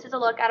School. This is a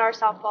look at our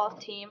softball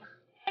team.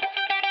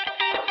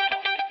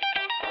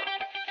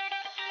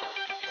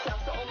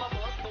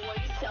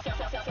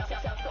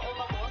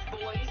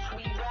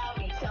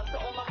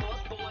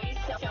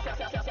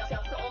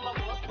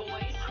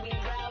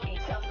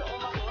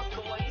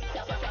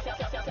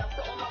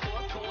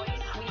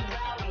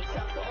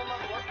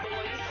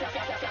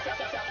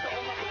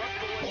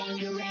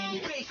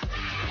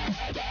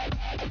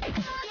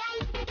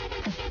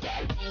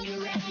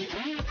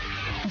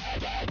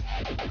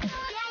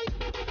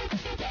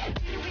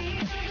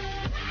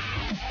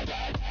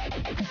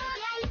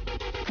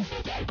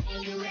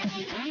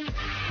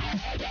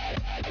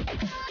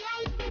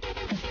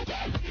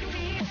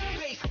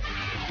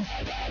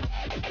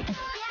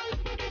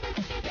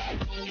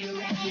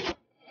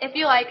 If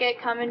you like it,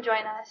 come and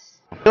join us.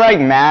 If you like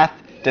math,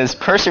 does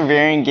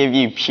persevering give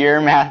you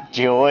pure math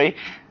joy?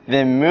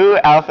 Then Mu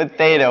Alpha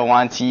Theta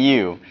wants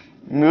you.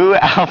 Mu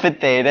Alpha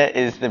Theta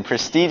is the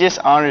prestigious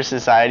honor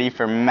society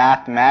for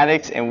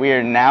mathematics, and we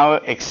are now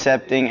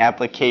accepting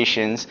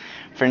applications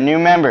for new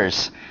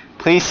members.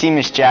 Please see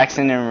Ms.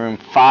 Jackson in room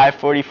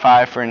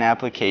 545 for an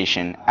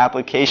application.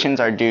 Applications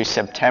are due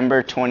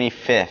September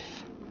 25th.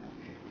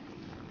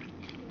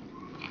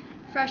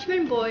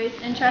 Freshman boys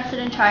interested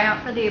in trying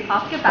out for the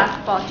Apopka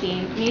basketball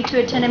team need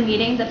to attend a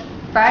meeting the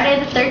Friday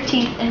the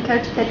 13th in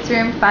Coach Pitt's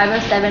room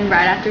 507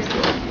 right after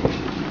school.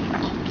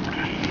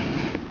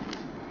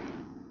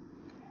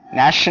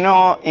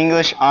 National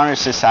English Honor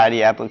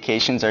Society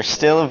applications are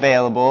still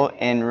available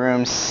in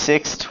room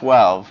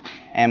 612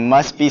 and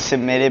must be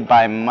submitted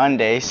by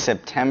Monday,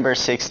 September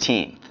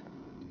 16th.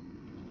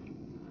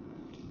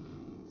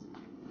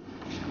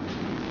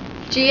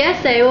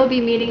 GSA will be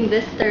meeting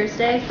this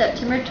Thursday,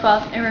 September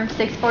 12th in room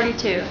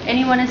 642.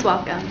 Anyone is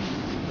welcome.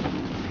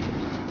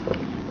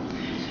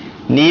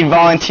 Need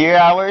volunteer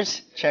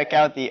hours? Check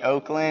out the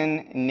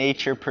Oakland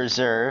Nature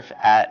Preserve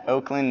at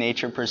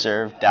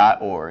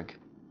oaklandnaturepreserve.org.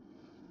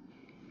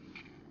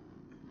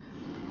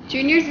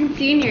 Juniors and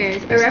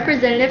seniors, a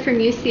representative from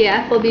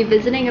UCF will be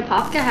visiting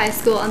Apopka High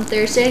School on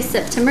Thursday,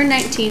 September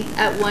 19th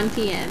at 1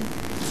 p.m.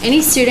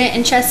 Any student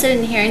interested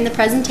in hearing the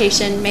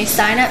presentation may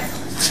sign up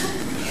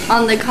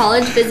on the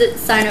College Visit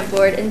sign-up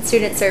board in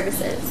Student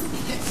Services.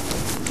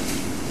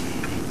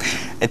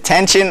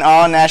 Attention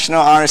all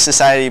National Honor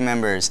Society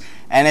members.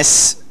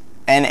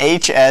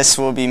 NHS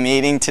will be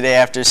meeting today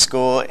after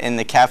school in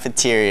the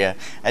cafeteria.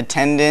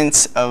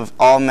 Attendance of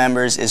all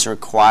members is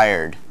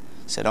required,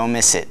 so don't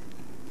miss it.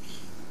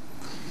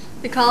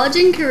 The College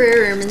and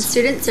Career Room in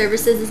Student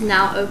Services is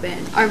now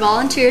open. Our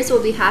volunteers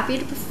will be happy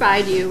to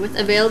provide you with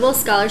available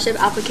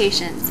scholarship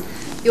applications.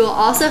 You will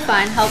also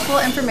find helpful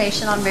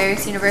information on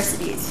various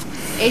universities,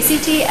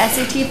 ACT,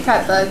 SAT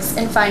prep books,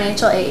 and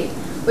financial aid.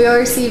 We will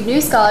receive new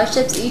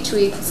scholarships each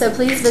week, so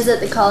please visit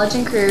the College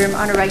and Career Room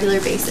on a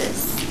regular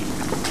basis.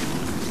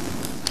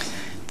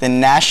 The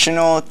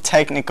National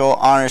Technical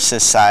Honor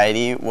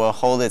Society will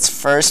hold its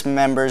first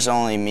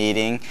members-only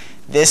meeting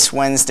this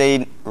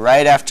Wednesday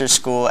right after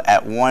school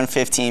at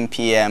 1:15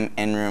 p.m.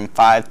 in room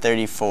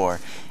 534.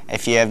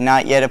 If you have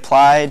not yet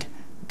applied,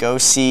 go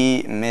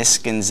see Miss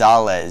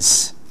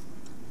Gonzalez.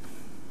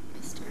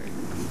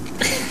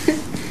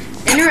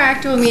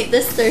 Interact will meet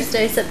this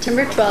Thursday,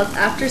 September 12th,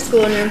 after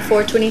school in room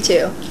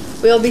 422.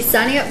 We will be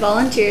signing up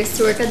volunteers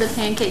to work at the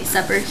pancake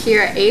supper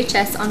here at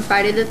AHS on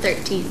Friday the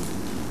 13th.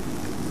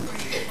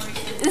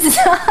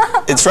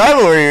 It's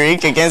rivalry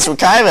week against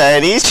Wekiva.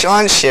 At each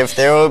lunch shift,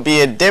 there will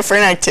be a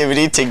different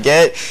activity to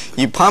get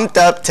you pumped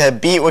up to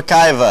beat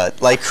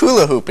Wekiva, like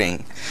hula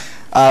hooping.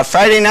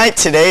 Friday night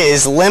today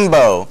is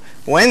limbo.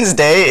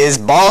 Wednesday is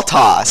ball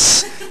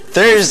toss.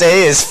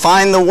 Thursday is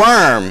find the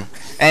worm.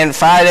 And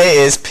Friday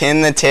is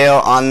pin the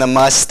tail on the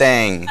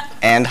Mustang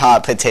and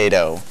hot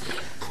potato.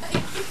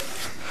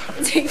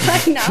 Take my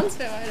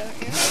announcement, why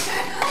don't you?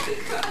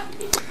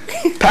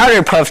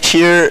 Powder Puff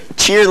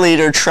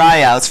cheerleader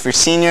tryouts for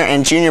senior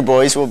and junior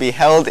boys will be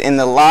held in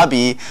the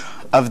lobby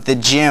of the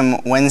gym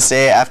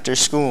Wednesday after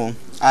school.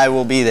 I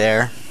will be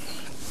there.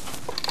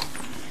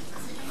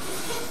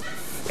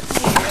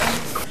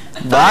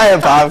 Bye,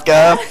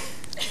 Apopka.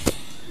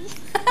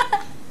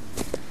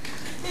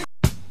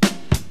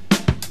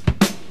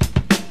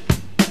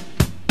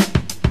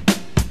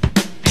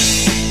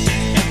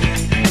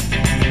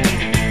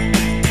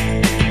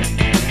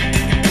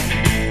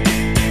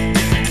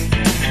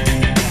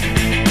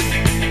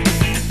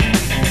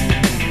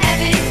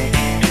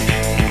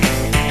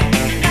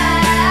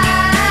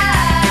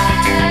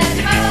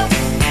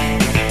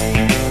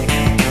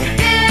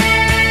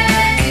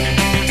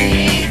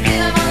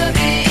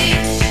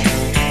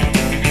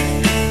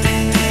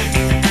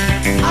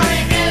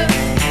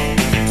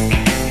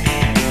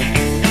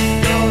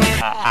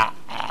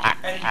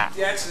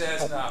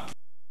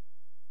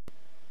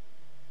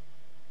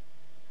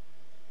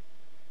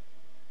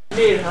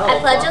 I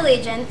pledge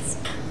allegiance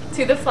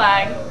to the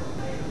flag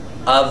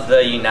of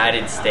the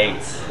United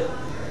States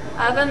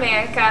of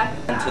America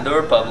and to the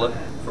republic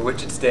for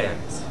which it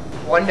stands,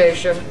 one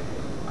nation,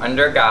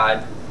 under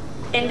God,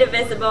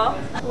 indivisible,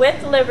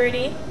 with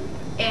liberty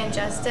and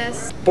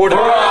justice for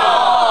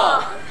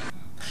all.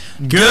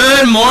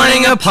 Good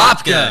morning,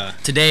 Apopka!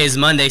 Today is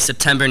Monday,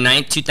 September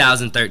 9th,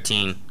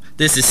 2013.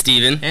 This is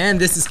Steven. And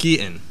this is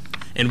Keaton.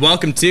 And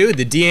welcome to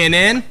the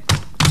DNN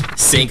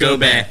Cinco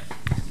Bay.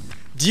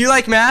 Do you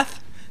like math?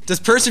 Does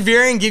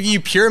persevering give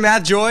you pure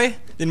math joy?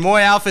 Then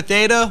Moy Alpha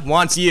Theta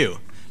wants you.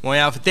 Moy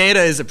Alpha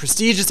Theta is a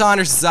prestigious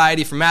honor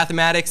society for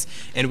mathematics,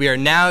 and we are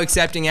now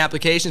accepting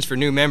applications for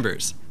new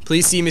members.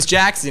 Please see Ms.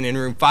 Jackson in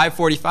room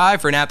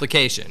 545 for an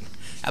application.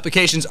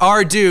 Applications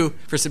are due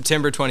for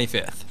September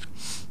 25th.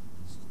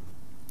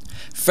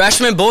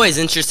 Freshman boys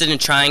interested in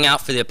trying out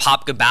for the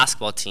Apopka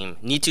basketball team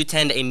need to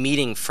attend a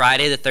meeting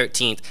Friday the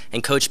 13th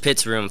in Coach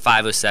Pitt's room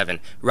 507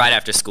 right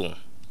after school.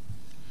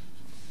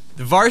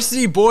 The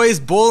varsity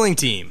boys bowling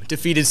team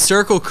defeated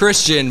Circle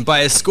Christian by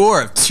a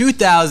score of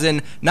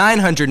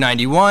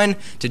 2,991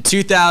 to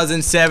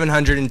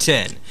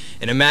 2,710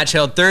 in a match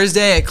held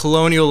Thursday at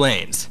Colonial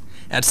Lanes.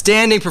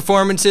 Outstanding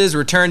performances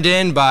were turned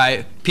in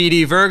by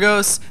P.D.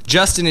 Virgos,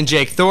 Justin and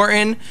Jake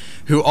Thornton,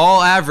 who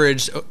all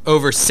averaged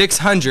over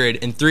 600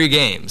 in 3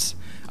 games.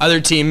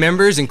 Other team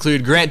members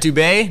include Grant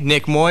Dubé,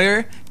 Nick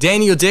Moyer,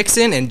 Daniel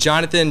Dixon, and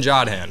Jonathan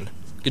Jodhan.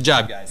 Good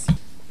job, guys.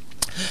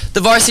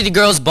 The varsity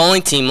girls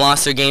bowling team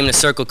lost their game to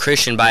Circle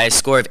Christian by a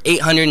score of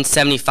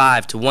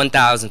 875 to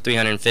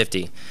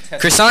 1,350.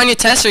 Chrisania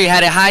Tessery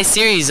had a high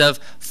series of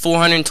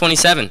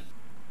 427.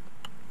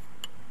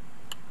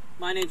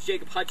 My name's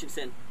Jacob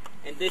Hutchinson,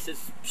 and this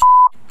is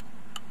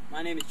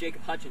My name is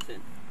Jacob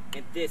Hutchinson,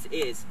 and this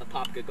is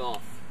Apopka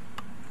Golf.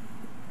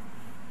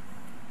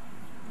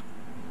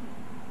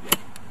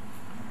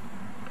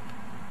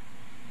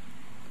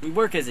 We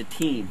work as a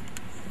team.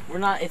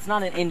 It's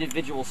not an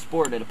individual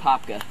sport at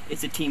Apopka.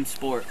 It's a team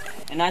sport,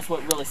 and that's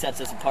what really sets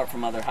us apart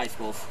from other high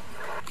schools.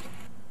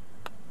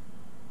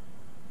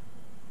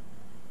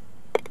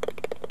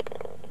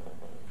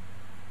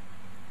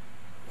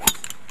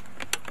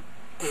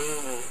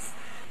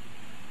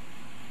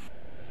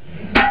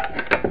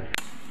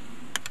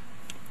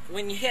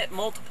 When you hit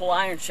multiple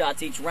iron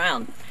shots each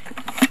round,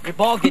 your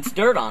ball gets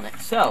dirt on it.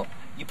 So,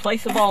 you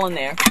place the ball in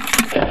there,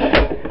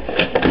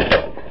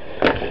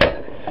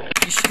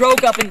 you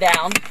stroke up and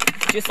down,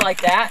 just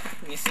like that.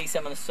 You see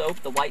some of the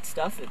soap, the white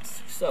stuff,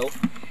 it's soap,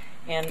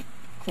 and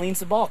cleans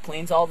the ball,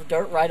 cleans all the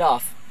dirt right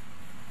off.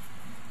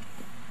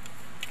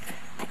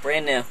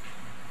 Brand new.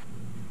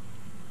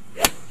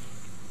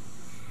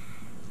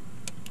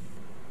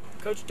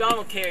 Coach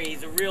Donald Carey,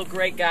 he's a real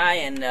great guy,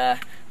 and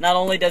not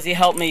only does he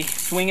help me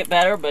swing it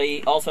better, but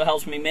he also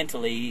helps me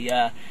mentally. He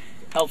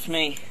helps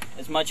me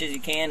as much as he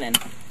can, and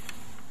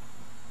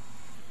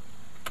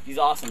he's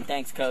awesome.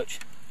 Thanks, Coach.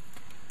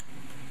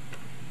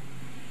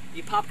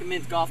 The Apopka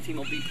men's golf team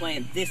will be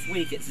playing this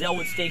week at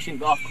Zelwood Station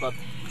Golf Club.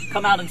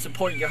 Come out and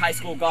support your high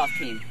school golf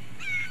team.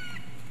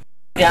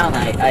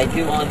 I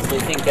do honestly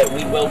think that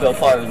we will go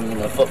farther than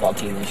the football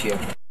team this year.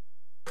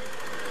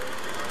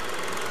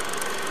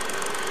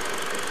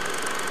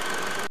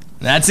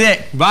 That's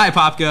it. Bye,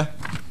 Apopka.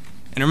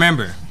 And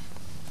remember,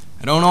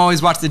 I don't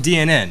always watch the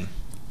DNN,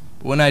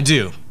 but when I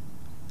do,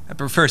 I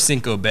prefer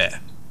Cinco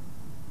Bear.